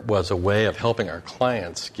was a way of helping our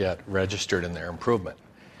clients get registered in their improvement.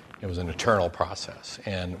 It was an internal process,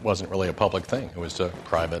 and it wasn't really a public thing. It was a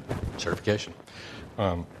private certification.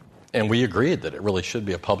 And we agreed that it really should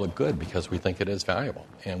be a public good because we think it is valuable.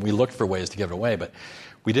 And we looked for ways to give it away, but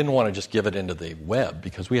we didn't want to just give it into the web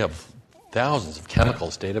because we have thousands of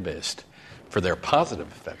chemicals databased for their positive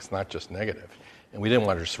effects, not just negative. And we didn't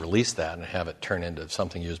want to just release that and have it turn into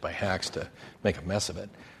something used by hacks to make a mess of it.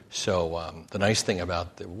 So the nice thing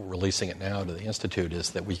about releasing it now to the Institute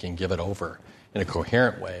is that we can give it over in a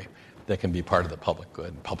coherent way that can be part of the public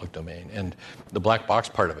good, public domain. And the black box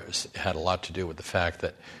part of it had a lot to do with the fact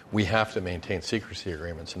that we have to maintain secrecy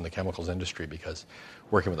agreements in the chemicals industry because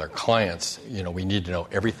working with our clients, we need to know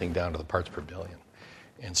everything down to the parts per billion.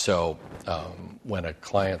 And so when a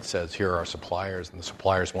client says, here are our suppliers, and the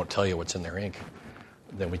suppliers won't tell you what's in their ink,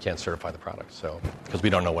 then we can't certify the product. So, because we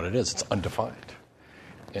don't know what it is, it's undefined.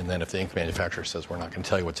 And then if the ink manufacturer says we're not going to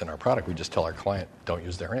tell you what's in our product, we just tell our client, don't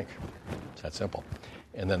use their ink. It's that simple.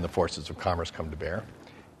 And then the forces of commerce come to bear.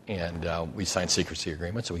 And we sign secrecy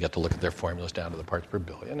agreements, so we get to look at their formulas down to the parts per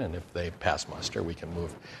billion. And if they pass muster, we can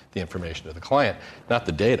move the information to the client, not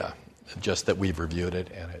the data, just that we've reviewed it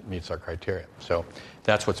and it meets our criteria. So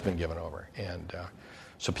that's what's been given over. And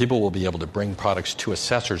so people will be able to bring products to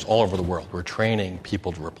assessors all over the world. We're training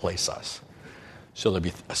people to replace us. So there'll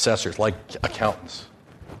be assessors like accountants,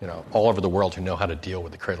 all over the world who know how to deal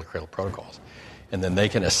with the cradle-to-cradle protocols. And then they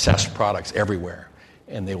can assess products everywhere,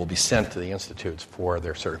 and they will be sent to the institutes for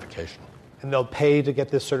their certification. And they'll pay to get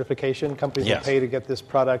this certification? Companies will pay to get this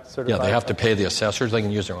product certified? Yeah, they have to pay the assessors. They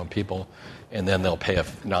can use their own people, and then they'll pay a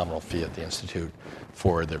nominal fee at the institute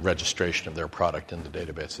for the registration of their product in the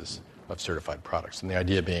databases of certified products. And the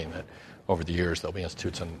idea being that over the years there'll be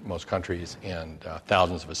institutes in most countries and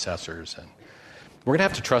thousands of assessors, and we're going to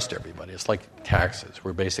have to trust everybody. It's like taxes.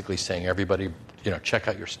 We're basically saying everybody, check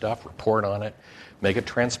out your stuff, report on it, make it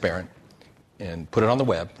transparent, and put it on the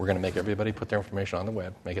web. We're going to make everybody put their information on the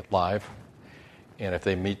web, make it live. And if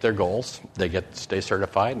they meet their goals, they stay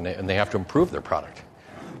certified, and they have to improve their product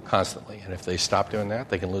constantly. And if they stop doing that,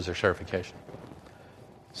 they can lose their certification.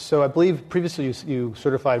 So I believe previously you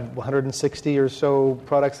certified 160 or so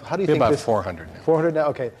products. How do you think about this? 400 now. 400 now?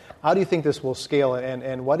 Okay. How do you think this will scale,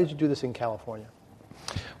 and why did you do this in California?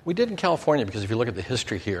 We did in California because if you look at the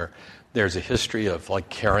history here, there's a history of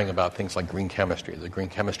caring about things like green chemistry. The Green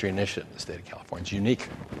Chemistry Initiative in the state of California is unique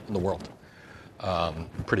in the world.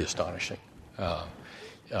 Pretty astonishing.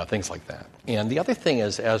 Things like that. And the other thing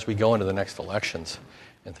is, as we go into the next elections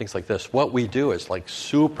and things like this, what we do is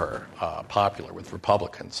super popular with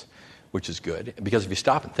Republicans, which is good. Because if you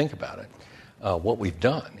stop and think about it, what we've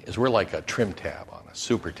done is we're like a trim tab on a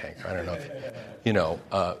super tanker. I don't know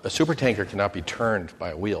if a super tanker cannot be turned by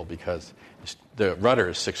a wheel because the rudder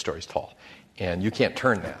is 6 stories tall, and you can't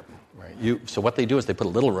turn that. Right? So what they do is they put a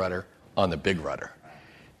little rudder on the big rudder.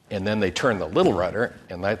 And then they turn the little rudder,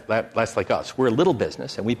 and that's like us. We're a little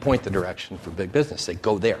business, and we point the direction for big business. They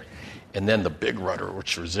go there. And then the big rudder,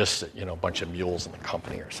 which resists it, a bunch of mules in the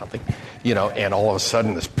company or something, and all of a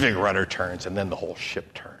sudden this big rudder turns, and then the whole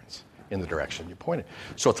ship turns in the direction you pointed.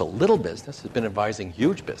 So it's a little business. It's been advising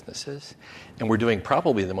huge businesses, and we're doing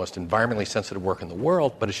probably the most environmentally sensitive work in the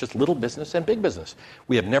world, but it's just little business and big business.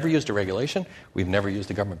 We have never used a regulation, we've never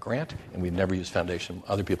used a government grant, and we've never used foundation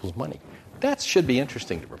other people's money. That should be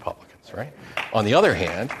interesting to Republicans, right? On the other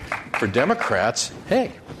hand, for Democrats,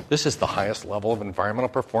 hey, this is the highest level of environmental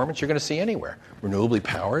performance you're going to see anywhere. Renewably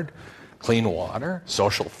powered, clean water,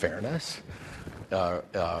 social fairness,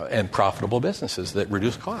 and profitable businesses that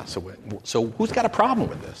reduce costs. So who's got a problem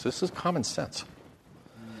with this? This is common sense.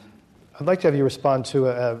 I'd like to have you respond to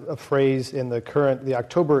a phrase in the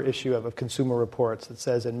October issue of Consumer Reports that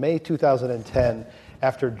says, in May 2010,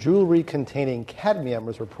 after jewelry containing cadmium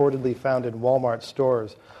was reportedly found in Walmart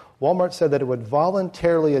stores, Walmart said that it would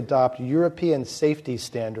voluntarily adopt European safety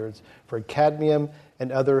standards for cadmium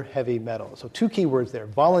and other heavy metals. So 2 key words there,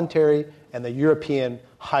 voluntary and the European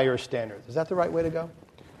higher standards. Is that the right way to go?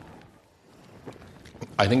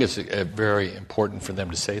 I think it's very important for them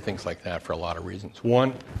to say things like that for a lot of reasons.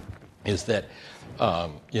 One is that,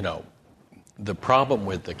 the problem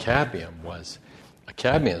with the cadmium was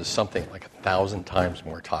cadmium is something like 1,000 times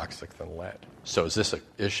more toxic than lead. So is this an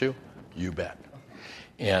issue? You bet.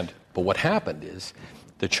 But what happened is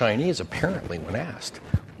the Chinese apparently, when asked,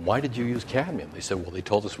 why did you use cadmium? They said, well, they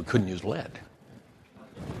told us we couldn't use lead.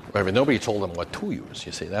 Right, but nobody told them what to use.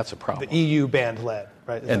 You see, that's a problem. The EU banned lead,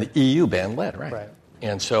 right? And the EU banned lead, right.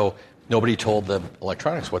 And so nobody told the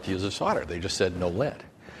electronics what to use as solder. They just said no lead.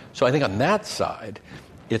 So I think on that side,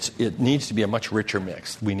 it needs to be a much richer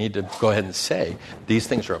mix. We need to go ahead and say these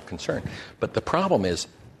things are of concern. But the problem is,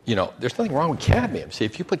 there's nothing wrong with cadmium. See,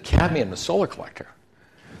 if you put cadmium in a solar collector,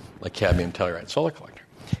 like cadmium telluride solar collector,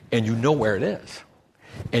 and you know where it is,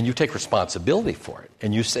 and you take responsibility for it,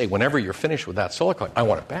 and you say, whenever you're finished with that solar collector, I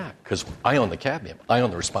want it back because I own the cadmium. I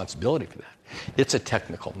own the responsibility for that. It's a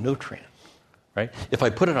technical nutrient, right? If I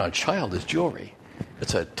put it on a child as jewelry,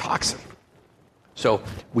 it's a toxin. So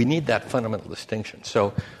we need that fundamental distinction.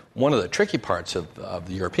 So one of the tricky parts of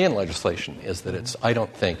the European legislation is that I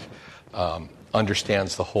don't think,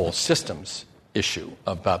 understands the whole systems issue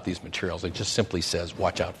about these materials. It just simply says,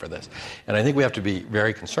 watch out for this. And I think we have to be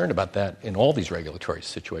very concerned about that in all these regulatory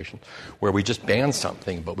situations where we just ban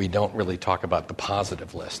something, but we don't really talk about the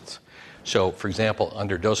positive lists. So, for example,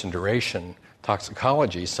 under dose and duration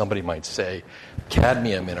toxicology, somebody might say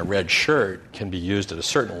cadmium in a red shirt can be used at a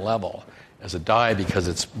certain level, as a dye because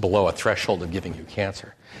it's below a threshold of giving you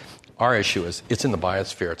cancer. Our issue is it's in the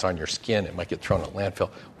biosphere, it's on your skin, it might get thrown in a landfill.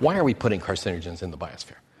 Why are we putting carcinogens in the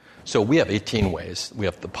biosphere? So we have 18 ways, we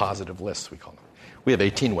have the positive lists, we call them. We have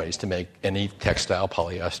 18 ways to make any textile,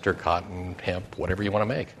 polyester, cotton, hemp, whatever you want to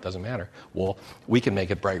make. It doesn't matter. Well, we can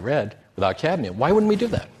make it bright red without cadmium. Why wouldn't we do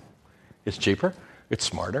that? It's cheaper, it's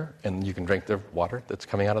smarter, and you can drink the water that's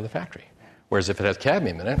coming out of the factory. Whereas if it has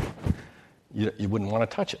cadmium in it, you wouldn't want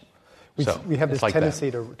to touch it. We have this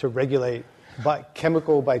tendency to regulate by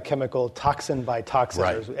chemical, toxin by toxin.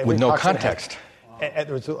 Right, with no context.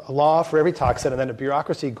 There's a law for every toxin, and then a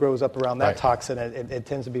bureaucusy grows up around that toxin, and it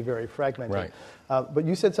tends to be very fragmented. Right. But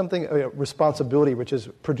you said something, responsibility, which is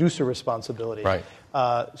producer responsibility. Right.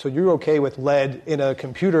 So you're okay with lead in a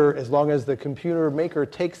computer as long as the computer maker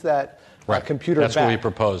takes that computer That's back. what we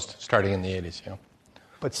proposed starting in the 80s, yeah.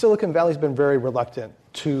 But Silicon Valley's been very reluctant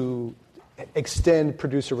to extend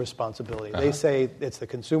producer responsibility. They say it's the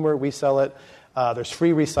consumer, we sell it. There's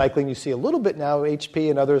free recycling. You see a little bit now, HP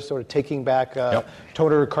and others sort of taking back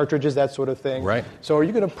toner cartridges, that sort of thing. Right. So are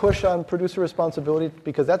you going to push on producer responsibility?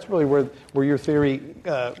 Because that's really where your theory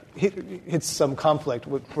hits some conflict,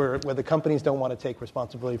 where the companies don't want to take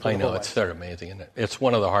responsibility for the whole life. It's sort of amazing, isn't it? It's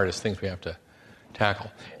one of the hardest things we have to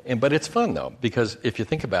tackle. But it's fun, though, because if you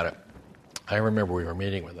think about it, I remember we were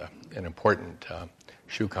meeting with an important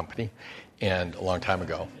shoe company and a long time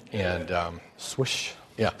ago. And Swish.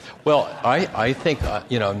 Yeah. Well, I think,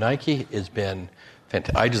 Nike has been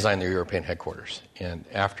fantastic. I designed their European headquarters. And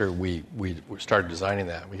after we started designing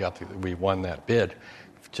that, we won that bid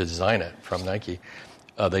to design it from Nike.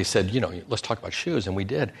 They said, let's talk about shoes. And we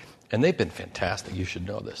did. And they've been fantastic. You should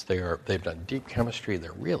know this. They've done deep chemistry.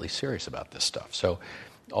 They're really serious about this stuff. So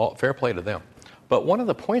fair play to them. But one of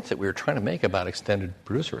the points that we were trying to make about extended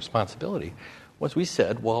producer responsibility was we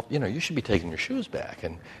said, well, you should be taking your shoes back.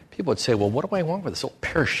 And people would say, well, what do I want with this old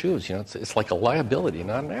pair of shoes? It's like a liability,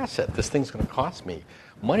 not an asset. This thing's going to cost me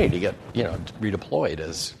money to get, redeployed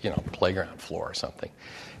as, playground floor or something.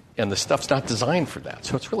 And the stuff's not designed for that.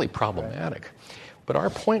 So it's really problematic. But our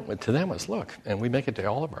point to them was, look, and we make it to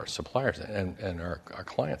all of our suppliers and our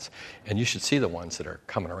clients, and you should see the ones that are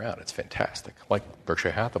coming around. It's fantastic. Like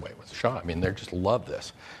Berkshire Hathaway with Shaw. I mean, they just love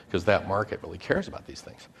this because that market really cares about these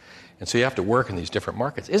things. And so you have to work in these different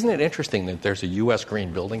markets. Isn't it interesting that there's a U.S.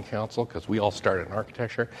 Green Building Council, because we all started in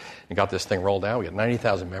architecture and got this thing rolled out. We got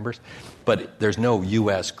 90,000 members. But there's no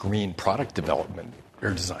U.S. Green Product Development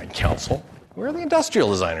or Design Council. Where are the industrial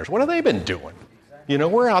designers? What have they been doing?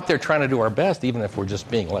 We're out there trying to do our best, even if we're just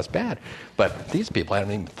being less bad. But these people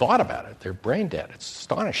haven't even thought about it. They're brain dead. It's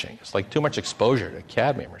astonishing. It's like too much exposure to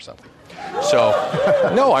cadmium or something. So,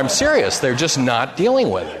 no, I'm serious. They're just not dealing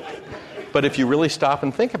with it. But if you really stop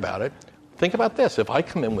and think about it, think about this. If I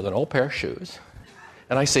come in with an old pair of shoes,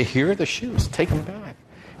 and I say, here are the shoes, take them back.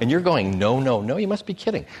 And you're going, no, you must be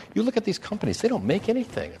kidding. You look at these companies, they don't make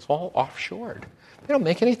anything. It's all offshored. They don't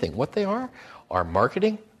make anything. What they are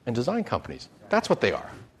marketing and design companies. That's what they are.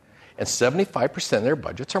 And 75% of their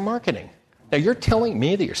budgets are marketing. Now, you're telling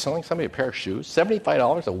me that you're selling somebody a pair of shoes,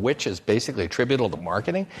 $75 of which is basically attributable to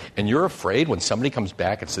marketing, and you're afraid when somebody comes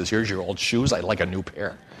back and says, here's your old shoes, I'd like a new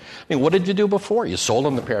pair. I mean, what did you do before? You sold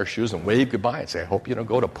them the pair of shoes and waved goodbye and say, I hope you don't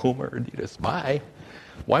go to Puma or Adidas. Bye.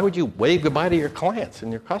 Why would you wave goodbye to your clients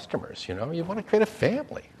and your customers? You want to create a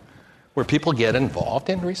family where people get involved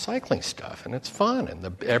in recycling stuff, and it's fun.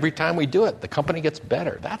 And every time we do it, the company gets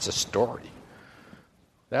better. That's a story.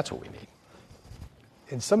 That's what we need.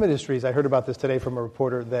 In some industries, I heard about this today from a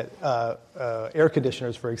reporter, that air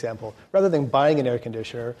conditioners, for example, rather than buying an air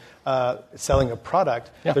conditioner, selling a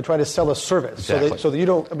product, they're trying to sell a service. Exactly. So that you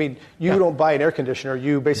don't buy an air conditioner,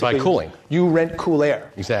 you basically buy cooling. You rent cool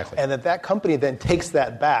air. Exactly. And that company then takes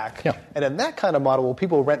that back. Yeah. And in that kind of model, where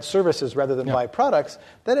people rent services rather than buy products,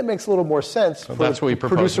 then it makes a little more sense for that's what we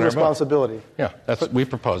producer responsibility. Yeah, we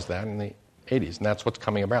proposed that in the 80s, and that's what's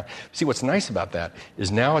coming about. See, what's nice about that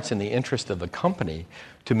is now it's in the interest of the company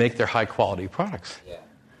to make their high-quality products. Yeah.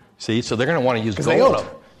 See, so they're going to want to use gold on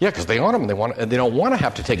them. Yeah, because they own them, and they don't want to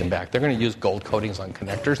have to take them back. They're going to use gold coatings on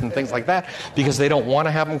connectors and things like that because they don't want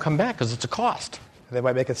to have them come back because it's a cost. They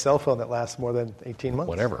might make a cell phone that lasts more than 18 months.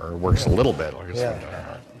 Whatever, or works a little bit.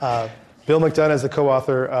 Bill McDonough is the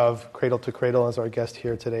co-author of Cradle to Cradle, as our guest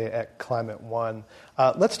here today at Climate One.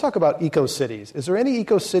 Let's talk about eco-cities. Is there any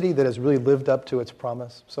eco-city that has really lived up to its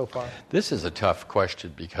promise so far? This is a tough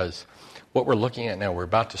question because what we're looking at now, we're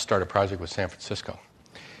about to start a project with San Francisco,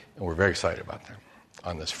 and we're very excited about that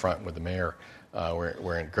on this front with the mayor.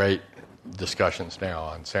 We're in great discussions now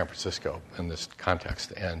on San Francisco in this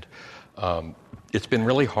context, and it's been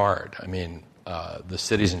really hard. I mean, the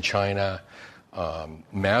cities in China,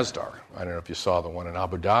 Masdar, I don't know if you saw the one in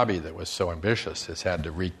Abu Dhabi that was so ambitious, has had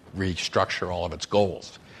to restructure all of its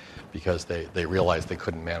goals because they realized they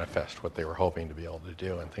couldn't manifest what they were hoping to be able to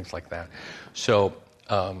do and things like that. So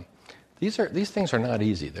these things are not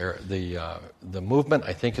easy. The movement,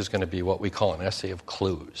 I think, is going to be what we call an essay of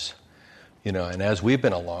clues. And as we've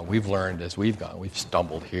been along, we've learned as we've gone. We've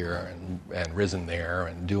stumbled here and risen there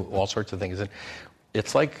and do all sorts of things. And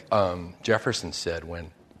it's like Jefferson said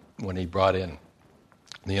when he brought in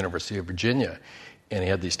the University of Virginia, and he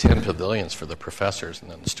had these 10 pavilions for the professors and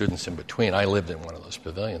then the students in between. I lived in one of those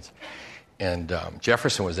pavilions. And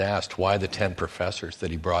Jefferson was asked why the 10 professors that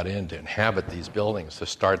he brought in to inhabit these buildings to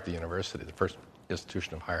start the university, the first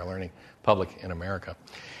institution of higher learning, public in America.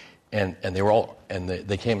 And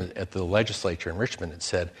they came at the legislature in Richmond and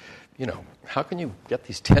said, how can you get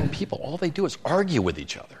these 10 people? All they do is argue with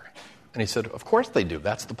each other. And he said, of course they do.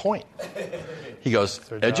 That's the point. He goes,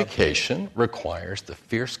 education requires the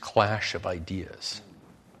fierce clash of ideas.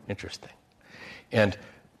 Interesting. And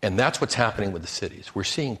that's what's happening with the cities. We're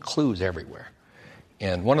seeing clues everywhere.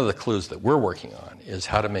 And one of the clues that we're working on is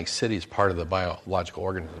how to make cities part of the biological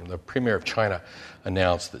organism. The premier of China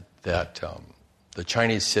announced that the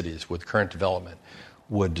Chinese cities with current development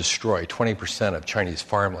would destroy 20% of Chinese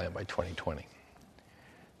farmland by 2020.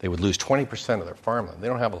 They would lose 20% of their farmland. They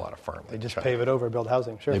don't have a lot of farmland. They just pave it over, build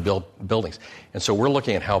housing, sure. They build buildings. And so we're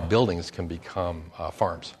looking at how buildings can become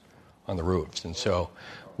farms on the roofs. And so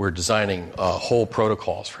we're designing whole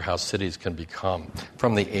protocols for how cities can become,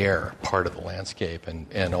 from the air, part of the landscape.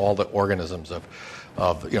 And all the organisms of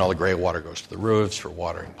the gray water goes to the roofs for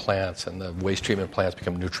watering plants, and the waste treatment plants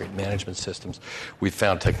become nutrient management systems. We've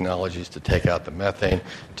found technologies to take out the methane,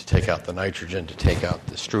 to take out the nitrogen, to take out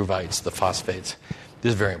the struvites, the phosphates.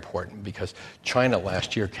 This is very important because China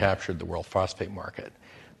last year captured the world phosphate market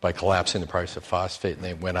by collapsing the price of phosphate, and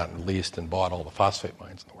they went out and leased and bought all the phosphate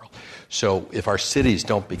mines in the world. So if our cities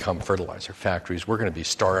don't become fertilizer factories, we're going to be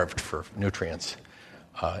starved for nutrients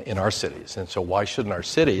in our cities. And so why shouldn't our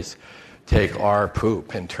cities take our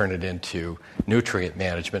poop and turn it into nutrient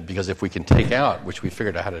management? Because if we can take out, which we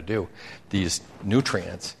figured out how to do, these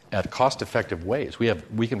nutrients at cost-effective ways,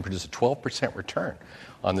 we can produce a 12% return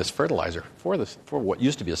on this fertilizer for what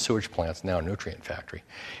used to be a sewage plant, it's now a nutrient factory,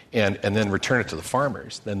 and then return it to the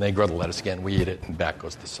farmers. Then they grow the lettuce again, we eat it, and back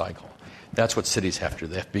goes the cycle. That's what cities have to do.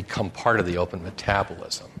 They have to become part of the open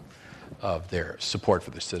metabolism of their support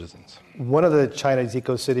for their citizens. One of the Chinese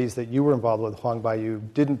eco-cities that you were involved with,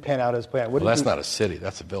 Huangbayou, didn't pan out as planned. Well, that's not a city,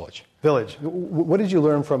 that's a village. Village. What did you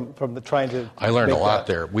learn from trying to I learned a lot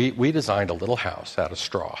there. We designed a little house out of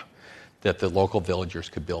straw that the local villagers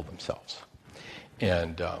could build themselves.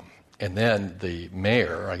 And then the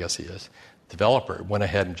mayor, I guess he is, developer, went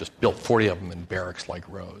ahead and just built 40 of them in barracks like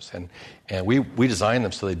rows. And we designed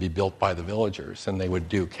them so they'd be built by the villagers, and they would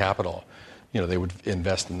do capital. They would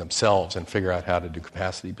invest in themselves and figure out how to do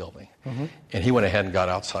capacity building. Mm-hmm. And he went ahead and got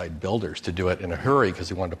outside builders to do it in a hurry because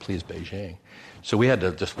he wanted to please Beijing. So we had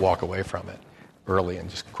to just walk away from it early and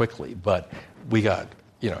just quickly. But we got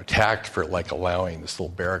attacked for allowing this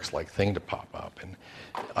little barracks-like thing to pop up. And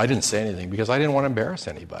I didn't say anything because I didn't want to embarrass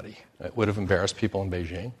anybody. It would have embarrassed people in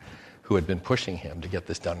Beijing who had been pushing him to get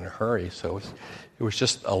this done in a hurry. So it was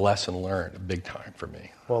just a lesson learned, big time for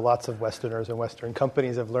me. Well, lots of Westerners and Western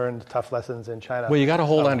companies have learned tough lessons in China. Well, you got to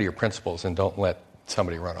hold on to your principles and don't let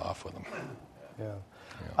somebody run off with them.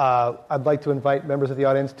 Yeah. I'd like to invite members of the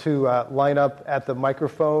audience to line up at the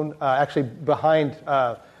microphone, actually behind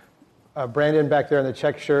Brandon back there in the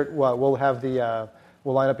check shirt. We'll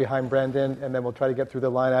line up behind Brandon, and then we'll try to get through the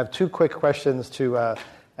line. I have two quick questions to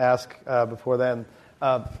ask before then.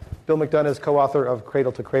 Bill McDonough is co-author of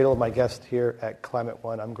Cradle to Cradle, my guest here at Climate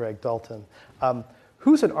One. I'm Greg Dalton.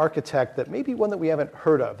 Who's an architect that maybe one that we haven't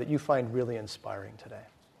heard of that you find really inspiring today?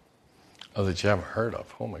 Oh, that you haven't heard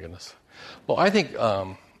of? Oh, my goodness. Well, I think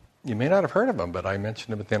you may not have heard of him, but I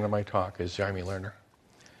mentioned him at the end of my talk, is Jaime Lerner.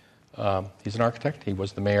 He's an architect. He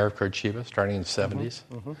was the mayor of Curitiba starting in the 70s.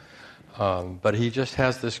 Mm-hmm. But he just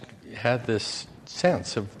had this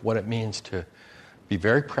sense of what it means to be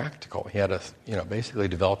very practical. He had basically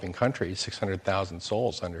developing country, 600,000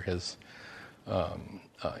 souls under his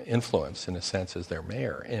influence, in a sense, as their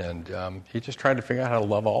mayor. And he just tried to figure out how to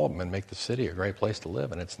love all of them and make the city a great place to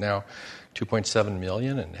live. And it's now 2.7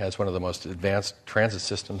 million and has one of the most advanced transit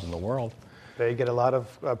systems in the world. They get a lot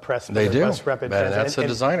of press. They do. Rapid and that's a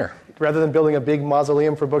designer. Rather than building a big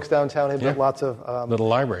mausoleum for books downtown, they built lots of... little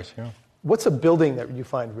libraries, yeah. What's a building that you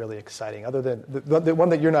find really exciting, other than the one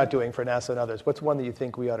that you're not doing for NASA and others? What's one that you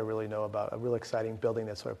think we ought to really know about, a real exciting building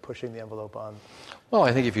that's sort of pushing the envelope on? Well,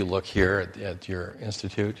 I think if you look here at your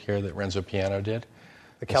institute here that Renzo Piano did,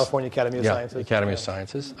 The California Academy of Sciences? Yeah, Academy of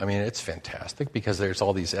Sciences. I mean, it's fantastic because there's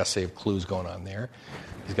all these essay of clues going on there.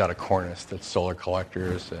 He's got a cornice that's solar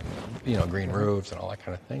collectors and, green roofs and all that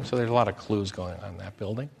kind of thing. So there's a lot of clues going on in that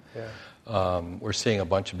building. Yeah. We're seeing a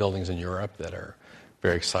bunch of buildings in Europe that are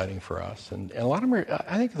very exciting for us. And a lot of them are,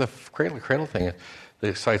 I think the cradle thing that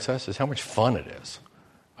excites us is how much fun it is.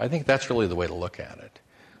 I think that's really the way to look at it.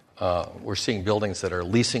 We're seeing buildings that are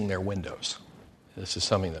leasing their windows. This is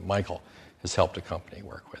something that Michael has helped a company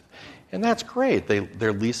work with. And that's great.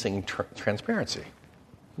 They're leasing transparency.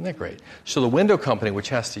 Isn't that great? So the window company, which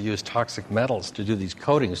has to use toxic metals to do these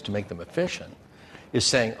coatings to make them efficient, is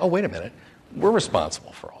saying, oh, wait a minute, we're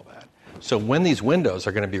responsible for all that. So when these windows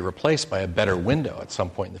are going to be replaced by a better window at some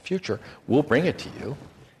point in the future, we'll bring it to you,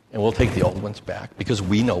 and we'll take the old ones back because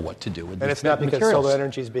we know what to do with these materials. And it's not because solar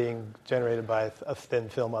energy is being generated by a thin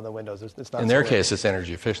film on the windows. It's not. In their case, it's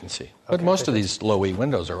energy efficiency. Okay, but most of these low-E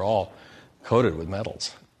windows are all coated with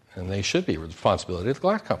metals, and they should be responsibility of the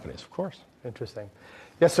glass companies, of course. Interesting.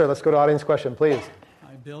 Yes, sir. Let's go to audience question, please.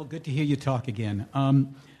 Hi, Bill. Good to hear you talk again. A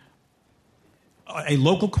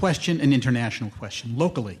local question, an international question.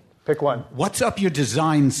 Locally. Pick one. What's up your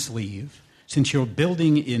design sleeve since you're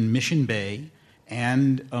building in Mission Bay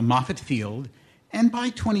and Moffett Field, and by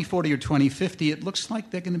 2040 or 2050, it looks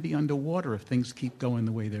like they're going to be underwater if things keep going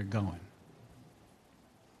the way they're going?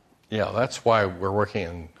 Yeah, that's why we're working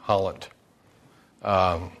in Holland.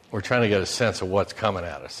 We're trying to get a sense of what's coming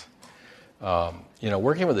at us.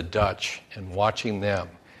 Working with the Dutch and watching them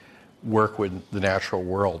work with the natural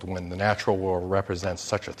world when the natural world represents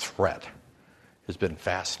such a threat has been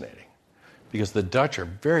fascinating. Because the Dutch are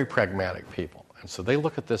very pragmatic people. And so they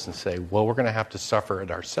look at this and say, well, we're going to have to suffer it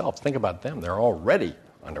ourselves. Think about them. They're already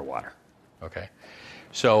underwater. Okay?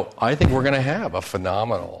 So I think we're going to have a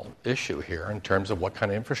phenomenal issue here in terms of what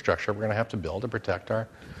kind of infrastructure we're going to have to build to protect our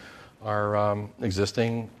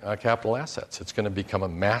existing capital assets. It's going to become a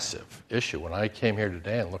massive issue. When I came here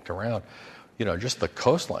today and looked around, just the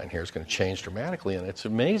coastline here is going to change dramatically, and it's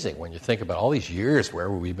amazing when you think about all these years where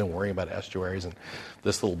we've been worrying about estuaries and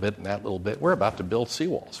this little bit and that little bit. We're about to build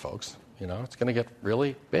seawalls, folks. It's going to get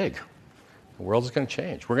really big. The world is going to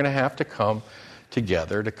change. We're going to have to come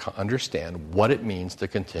together to understand what it means to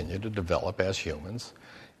continue to develop as humans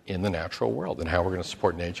in the natural world and how we're going to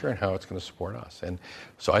support nature and how it's going to support us. And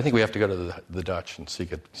so I think we have to go to the Dutch and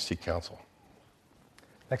seek counsel.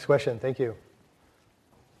 Next question. Thank you.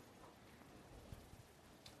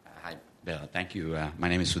 Hi, Bill. Thank you. My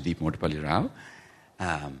name is Sudeep Motapalli Rao.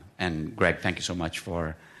 And Greg, thank you so much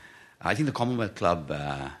for... I think the Commonwealth Club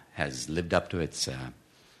has lived up to its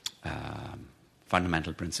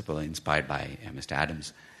fundamental principle inspired by Mr.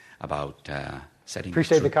 Adams about setting...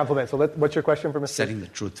 Appreciate the compliment. So what's your question for Mr. Setting the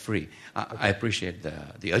truth free. Okay. I appreciate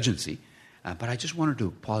the urgency, but I just wanted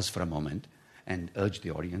to pause for a moment and urge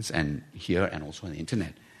the audience, and here and also on the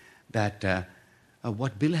internet, that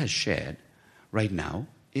what Bill has shared right now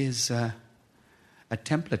is a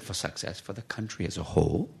template for success for the country as a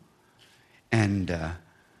whole, and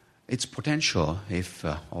its potential, if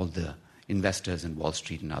all the investors in Wall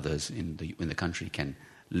Street and others in the country can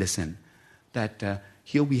listen, that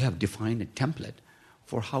here we have defined a template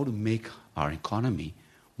for how to make our economy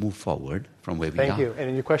move forward from where we are. Thank you.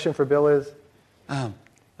 And your question for Bill is?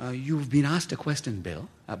 You've been asked a question, Bill,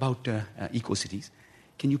 about eco-cities.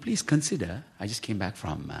 Can you please consider, I just came back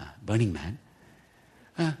from Burning Man,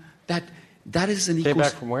 that is an Came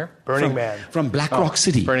back from where? Burning Man. From Black Rock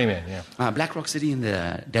City. Burning Man, yeah. Black Rock City in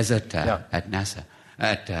the desert at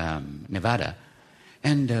Nevada.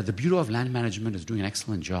 And the Bureau of Land Management is doing an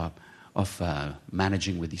excellent job of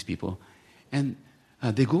managing with these people. And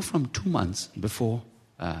they go from 2 months before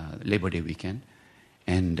Labor Day weekend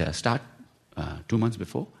and start 2 months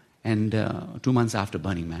before and 2 months after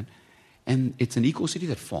Burning Man. And it's an eco-city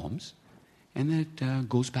that forms and then it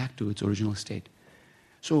goes back to its original state.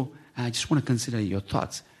 So I just want to consider your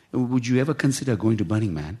thoughts. Would you ever consider going to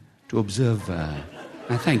Burning Man to observe...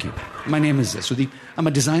 thank you. My name is Sudeep. I'm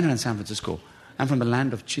a designer in San Francisco. I'm from the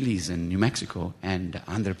land of chilies in New Mexico and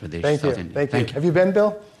Andhra Pradesh, South India. Thank you. Have you been,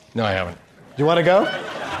 Bill? No, I haven't. Do you want to go?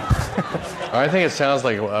 I think it sounds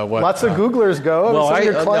like what... Lots of Googlers go. Some of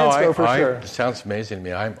your clients go for sure. It sounds amazing to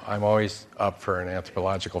me. I'm always up for an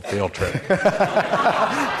anthropological field trip.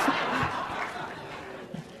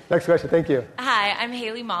 Next question. Thank you. Hi, I'm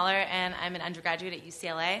Haley Mahler, and I'm an undergraduate at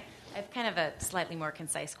UCLA. I have kind of a slightly more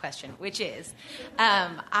concise question, which is,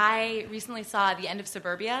 I recently saw The End of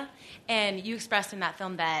Suburbia, and you expressed in that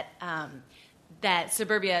film that that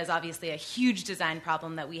suburbia is obviously a huge design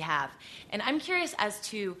problem that we have. And I'm curious as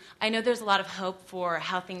to, I know there's a lot of hope for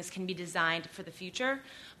how things can be designed for the future,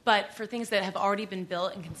 but for things that have already been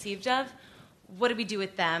built and conceived of, what do we do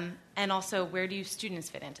with them? And also, where do students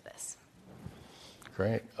fit into this?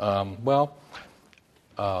 Great.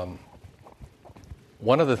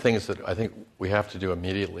 One of the things that I think we have to do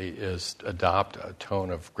immediately is adopt a tone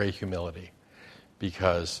of great humility,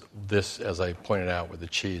 because this, as I pointed out with the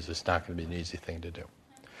cheese, is not going to be an easy thing to do.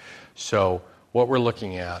 So what we're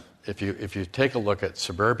looking at, if you take a look at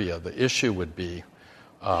suburbia, the issue would be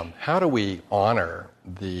how do we honor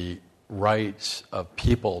the rights of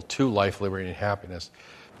people to life, liberty, and happiness,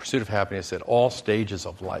 pursuit of happiness at all stages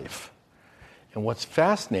of life. And what's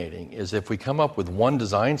fascinating is if we come up with one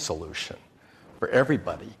design solution for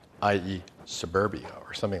everybody, i.e. suburbia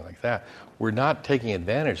or something like that, we're not taking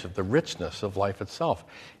advantage of the richness of life itself.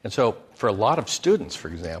 And so for a lot of students, for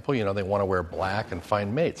example, they want to wear black and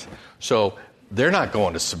find mates. So they're not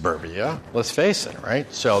going to suburbia, let's face it,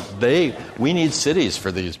 right? So we need cities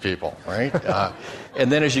for these people, right? And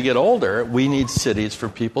then as you get older, we need cities for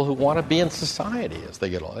people who want to be in society as they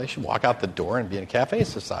get older. They should walk out the door and be in a cafe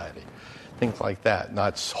society, things like that,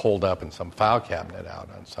 not holed up in some file cabinet out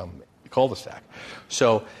on some cul-de-sac.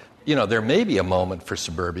 So, there may be a moment for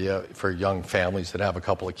suburbia for young families that have a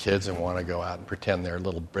couple of kids and want to go out and pretend they're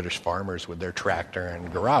little British farmers with their tractor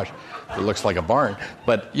and garage. It looks like a barn.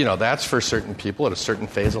 But, that's for certain people at a certain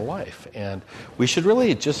phase of life. And we should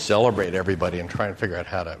really just celebrate everybody and try and figure out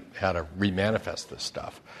how to remanifest this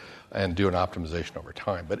stuff and do an optimization over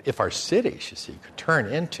time. But if our cities, you see, could turn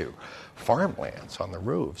into farmlands on the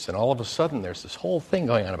roofs, and all of a sudden there's this whole thing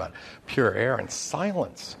going on about pure air and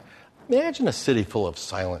silence. Imagine a city full of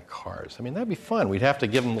silent cars. I mean, that'd be fun. We'd have to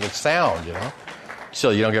give them a little sound, so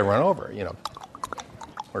you don't get run over,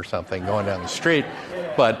 or something going down the street.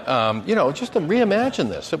 But, just to reimagine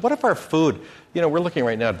this. What if our food, we're looking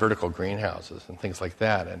right now at vertical greenhouses and things like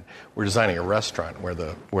that, and we're designing a restaurant where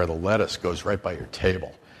the lettuce goes right by your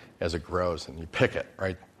table as it grows, and you pick it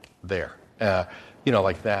right there,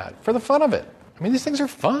 like that, for the fun of it. I mean, these things are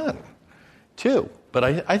fun, too. But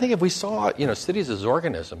I think if we saw, cities as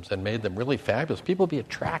organisms and made them really fabulous, people would be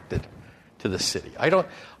attracted to the city. I don't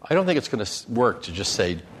think it's going to work to just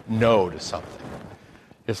say no to something.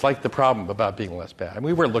 It's like the problem about being less bad. I mean,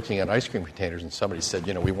 we were looking at ice cream containers, and somebody said,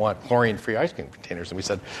 we want chlorine-free ice cream containers. And we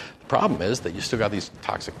said, the problem is that you still got these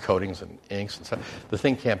toxic coatings and inks and stuff. The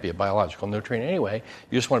thing can't be a biological nutrient anyway.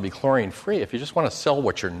 You just want to be chlorine-free. If you just want to sell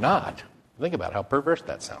what you're not, think about how perverse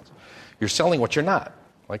that sounds. You're selling what you're not,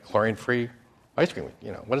 like chlorine-free ice cream,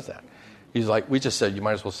 what is that? He's like, we just said you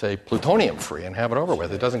might as well say plutonium-free and have it over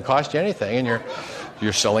with. It doesn't cost you anything, and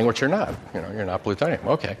you're selling what you're not. You're not plutonium.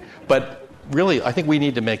 Okay. But really, I think we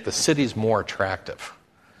need to make the cities more attractive.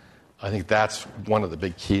 I think that's one of the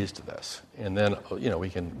big keys to this. And then, we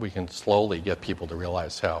can slowly get people to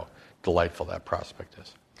realize how delightful that prospect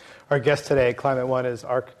is. Our guest today at Climate One is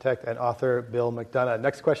architect and author Bill McDonough.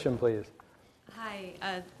 Next question, please.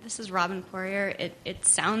 Hi, this is Robin Poirier. It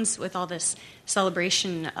sounds, with all this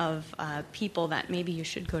celebration of people, that maybe you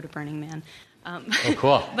should go to Burning Man. Oh,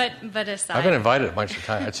 cool. But aside, I've been invited a bunch of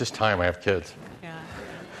times. It's just time. I have kids.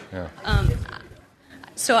 Yeah.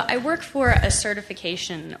 So I work for a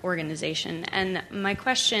certification organization, and my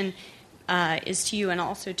question is to you and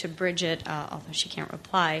also to Bridget, although she can't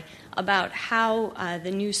reply, about how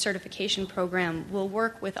the new certification program will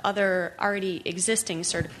work with other already existing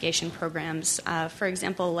certification programs. For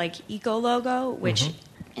example, like EcoLogo, which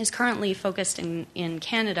is currently focused in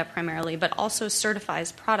Canada primarily, but also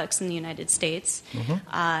certifies products in the United States,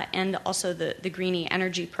 and also the Greenie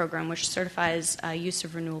Energy Program, which certifies use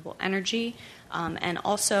of renewable energy, and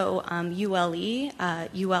also ULE,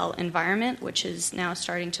 UL Environment, which is now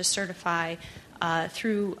starting to certify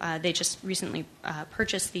through, they just recently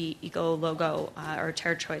purchased the EcoLogo or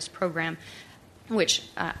Terra Choice program, which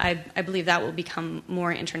I believe that will become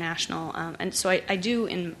more international. And so I do,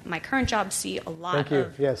 in my current job, see a lot of...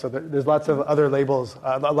 Thank you. Yeah, so there's lots of other labels,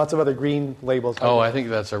 lots of other green labels. Oh, I think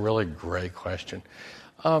that's a really great question.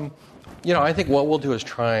 I think what we'll do is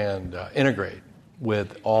try and integrate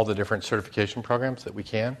with all the different certification programs that we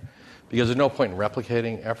can, because there's no point in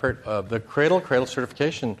replicating effort. The Cradle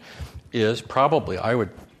certification is probably, I would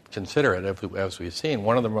consider it, as we've seen,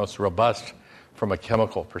 one of the most robust from a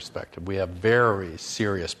chemical perspective. We have very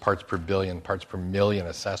serious parts per billion, parts per million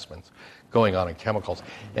assessments going on in chemicals,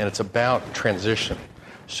 and it's about transition.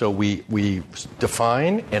 So we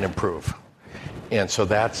define and improve. And so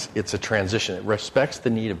it's a transition. It respects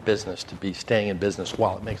the need of business to be staying in business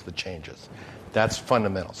while it makes the changes. That's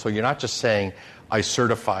fundamental. So you're not just saying, I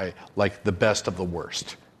certify like the best of the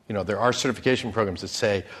worst. There are certification programs that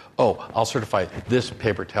say, I'll certify this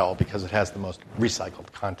paper towel because it has the most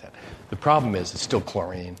recycled content. The problem is it's still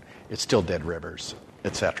chlorine, it's still dead rivers,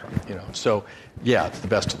 etc. So yeah, it's the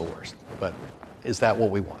best of the worst. But is that what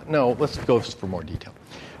we want? No. Let's go for more detail.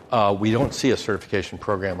 We don't see a certification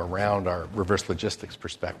program around our reverse logistics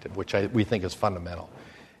perspective, which we think is fundamental.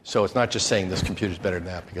 So it's not just saying this computer is better than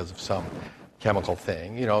that because of some chemical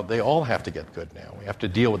thing. They all have to get good now. We have to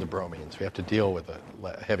deal with the bromines. We have to deal with the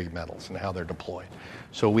heavy metals and how they're deployed.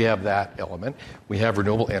 So we have that element. We have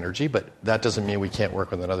renewable energy, but that doesn't mean we can't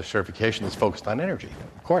work with another certification that's focused on energy.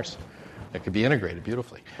 Of course. It could be integrated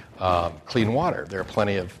beautifully. Clean water. There are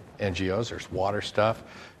plenty of NGOs. There's water stuff,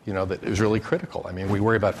 that is really critical. I mean, we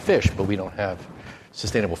worry about fish, but we don't have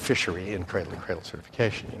sustainable fishery in Cradle to Cradle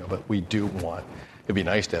certification, but we do want, it'd be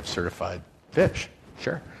nice to have certified fish.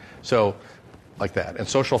 Sure. So, like that. And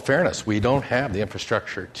social fairness, we don't have the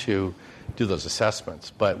infrastructure to do those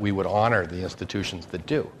assessments, but we would honor the institutions that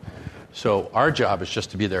do. So our job is just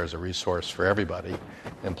to be there as a resource for everybody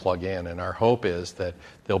and plug in. And our hope is that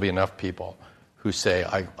there'll be enough people who say,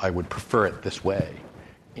 I would prefer it this way.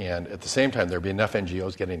 And at the same time, there'll be enough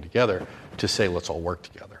NGOs getting together to say, let's all work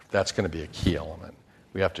together. That's going to be a key element.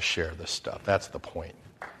 We have to share this stuff. That's the point.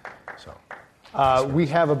 We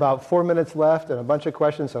have about 4 minutes left and a bunch of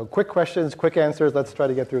questions. So quick questions, quick answers. Let's try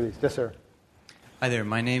to get through these. Yes, sir. Hi there.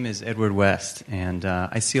 My name is Edward West, and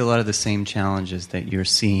I see a lot of the same challenges that you're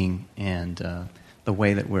seeing and the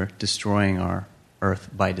way that we're destroying our Earth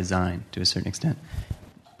by design to a certain extent.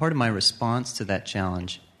 Part of my response to that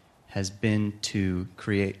challenge has been to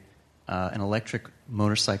create an electric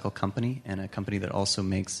motorcycle company and a company that also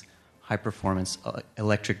makes high-performance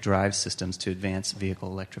electric drive systems to advance vehicle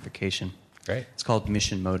electrification. Great. It's called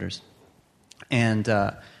Mission Motors. And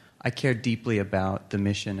I care deeply about the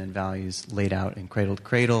mission and values laid out in Cradle to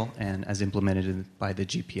Cradle and as implemented by the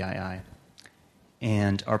GPII.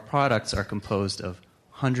 And our products are composed of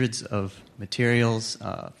hundreds of materials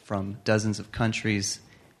from dozens of countries,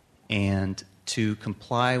 and to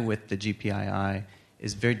comply with the GPII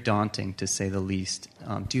is very daunting, to say the least.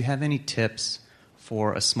 Do you have any tips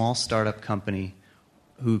for a small startup company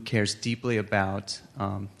who cares deeply about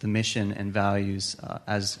the mission and values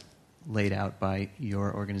as laid out by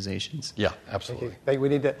your organizations? Yeah, absolutely. We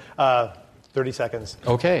need to 30 seconds.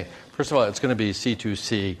 Okay. First of all, it's going to be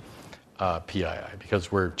C2C PII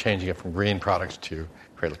because we're changing it from green products to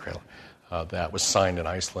Cradle to Cradle. That was signed in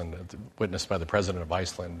Iceland, witnessed by the president of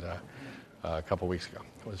Iceland a couple weeks ago.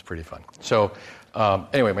 It was pretty fun. So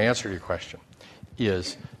anyway, my answer to your question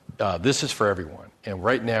is this is for everyone. And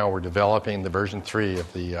right now we're developing the version 3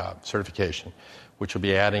 of the certification, which will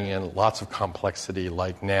be adding in lots of complexity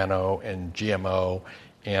like nano and GMO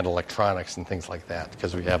and electronics and things like that,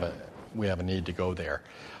 because we have a need to go there.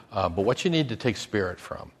 But what you need to take spirit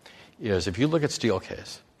from is if you look at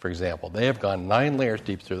Steelcase, for example, they have gone 9 layers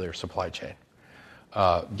deep through their supply chain,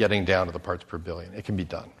 getting down to the parts per billion. It can be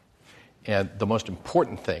done. And the most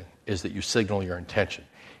important thing is that you signal your intention.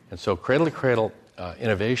 And so Cradle to Cradle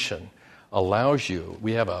innovation allows you,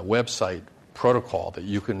 we have a website protocol that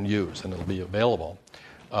you can use, and it'll be available,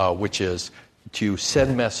 which is to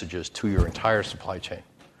send messages to your entire supply chain.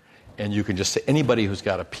 And you can just say, anybody who's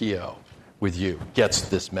got a PO with you gets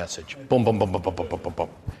this message. Boom, boom, boom, boom, boom, boom, boom, boom, boom.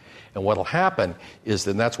 And what will happen is,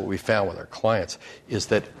 and that's what we found with our clients, is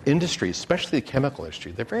that industries, especially the chemical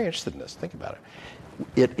industry, they're very interested in this. Think about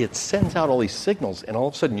it. It sends out all these signals, and all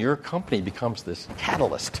of a sudden your company becomes this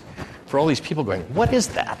catalyst for all these people going, what is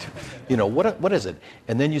that? What is it?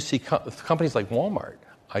 And then you see companies like Walmart.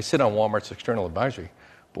 I sit on Walmart's external advisory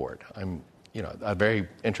board. I'm, at a very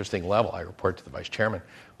interesting level. I report to the vice chairman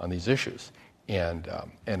on these issues. And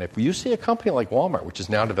if you see a company like Walmart, which is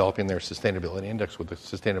now developing their sustainability index with the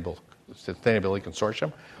Sustainability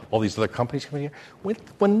Consortium, all these other companies coming here,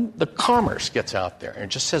 when the commerce gets out there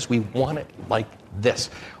and just says, we want it like this,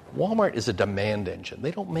 Walmart is a demand engine.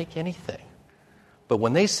 They don't make anything. But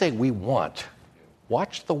when they say we want,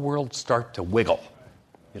 watch the world start to wiggle,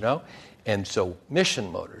 And so Mission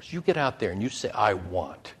Motors, you get out there and you say, I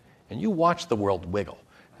want, and you watch the world wiggle.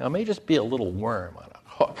 Now, it may just be a little worm on a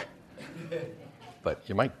hook, but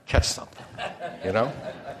you might catch something,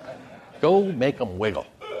 Go make them wiggle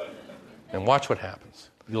and watch what happens.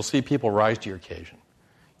 You'll see people rise to your occasion.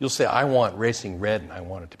 You'll say, I want racing red and I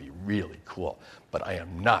want it to be really cool, but I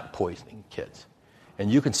am not poisoning kids.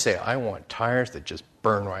 And you can say, I want tires that just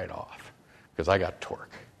burn right off because I got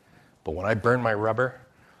torque. But when I burn my rubber,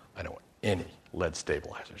 I don't want any lead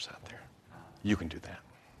stabilizers out there. You can do that.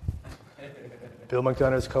 Bill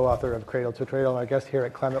McDonough is co-author of Cradle to Cradle, and our guest here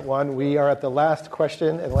at Climate One. We are at the last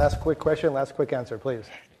question, last quick answer, please.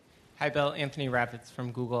 Hi, Bill. Anthony Ravitz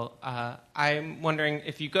from Google. I'm wondering,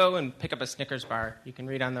 if you go and pick up a Snickers bar, you can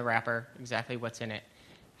read on the wrapper exactly what's in it.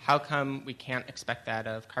 how come we can't expect that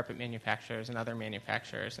of carpet manufacturers and other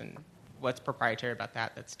manufacturers, and what's proprietary about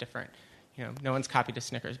that that's different? No one's copied a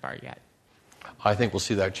Snickers bar yet. I think we'll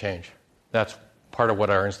see that change. That's part of what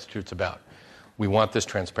our institute's about. We want this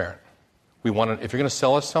transparent. We want to, if you're going to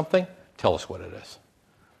sell us something, tell us what it is.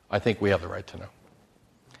 I think we have the right to know.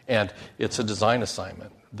 And it's a design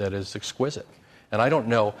assignment that is exquisite. And I don't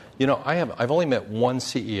know, I've only met one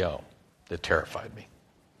CEO that terrified me.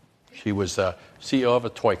 She was a CEO of a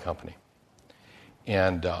toy company.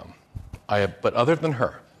 And but other than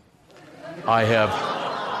her, I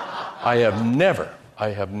have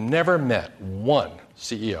never met one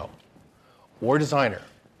CEO or designer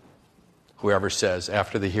who ever says,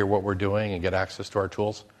 after they hear what we're doing and get access to our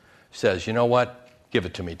tools, says, you know what, give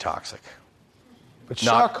it to me toxic. But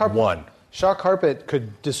Not one. Shaw Carpet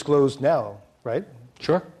could disclose now, right?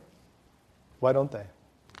 Sure. Why don't they?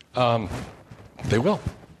 They will.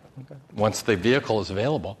 Okay. Once the vehicle is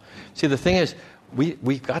available. See, the thing is,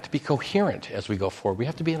 we've got to be coherent as we go forward. We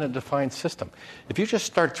have to be in a defined system. If you just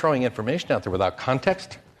start throwing information out there without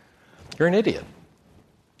context, you're an idiot.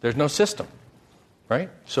 There's no system, right?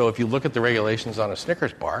 So if you look at the regulations on a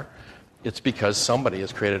Snickers bar, it's because somebody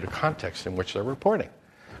has created a context in which they're reporting.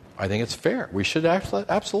 I think it's fair. We should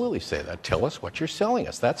absolutely say that. Tell us what you're selling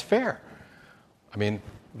us. That's fair. I mean,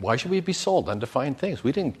 why should we be sold undefined things?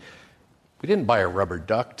 We didn't buy a rubber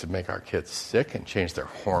duck to make our kids sick and change their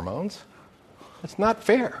hormones. It's not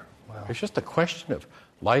fair. Wow. It's just a question of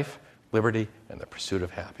life, liberty, and the pursuit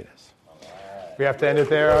of happiness. We have to end it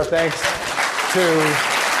there. Our thanks to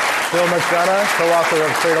Bill McDonough, co-author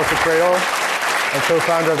of Cradle to Cradle and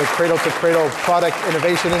co-founder of the Cradle to Cradle Product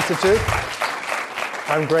Innovation Institute.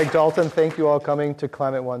 I'm Greg Dalton. Thank you all for coming to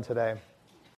Climate One today.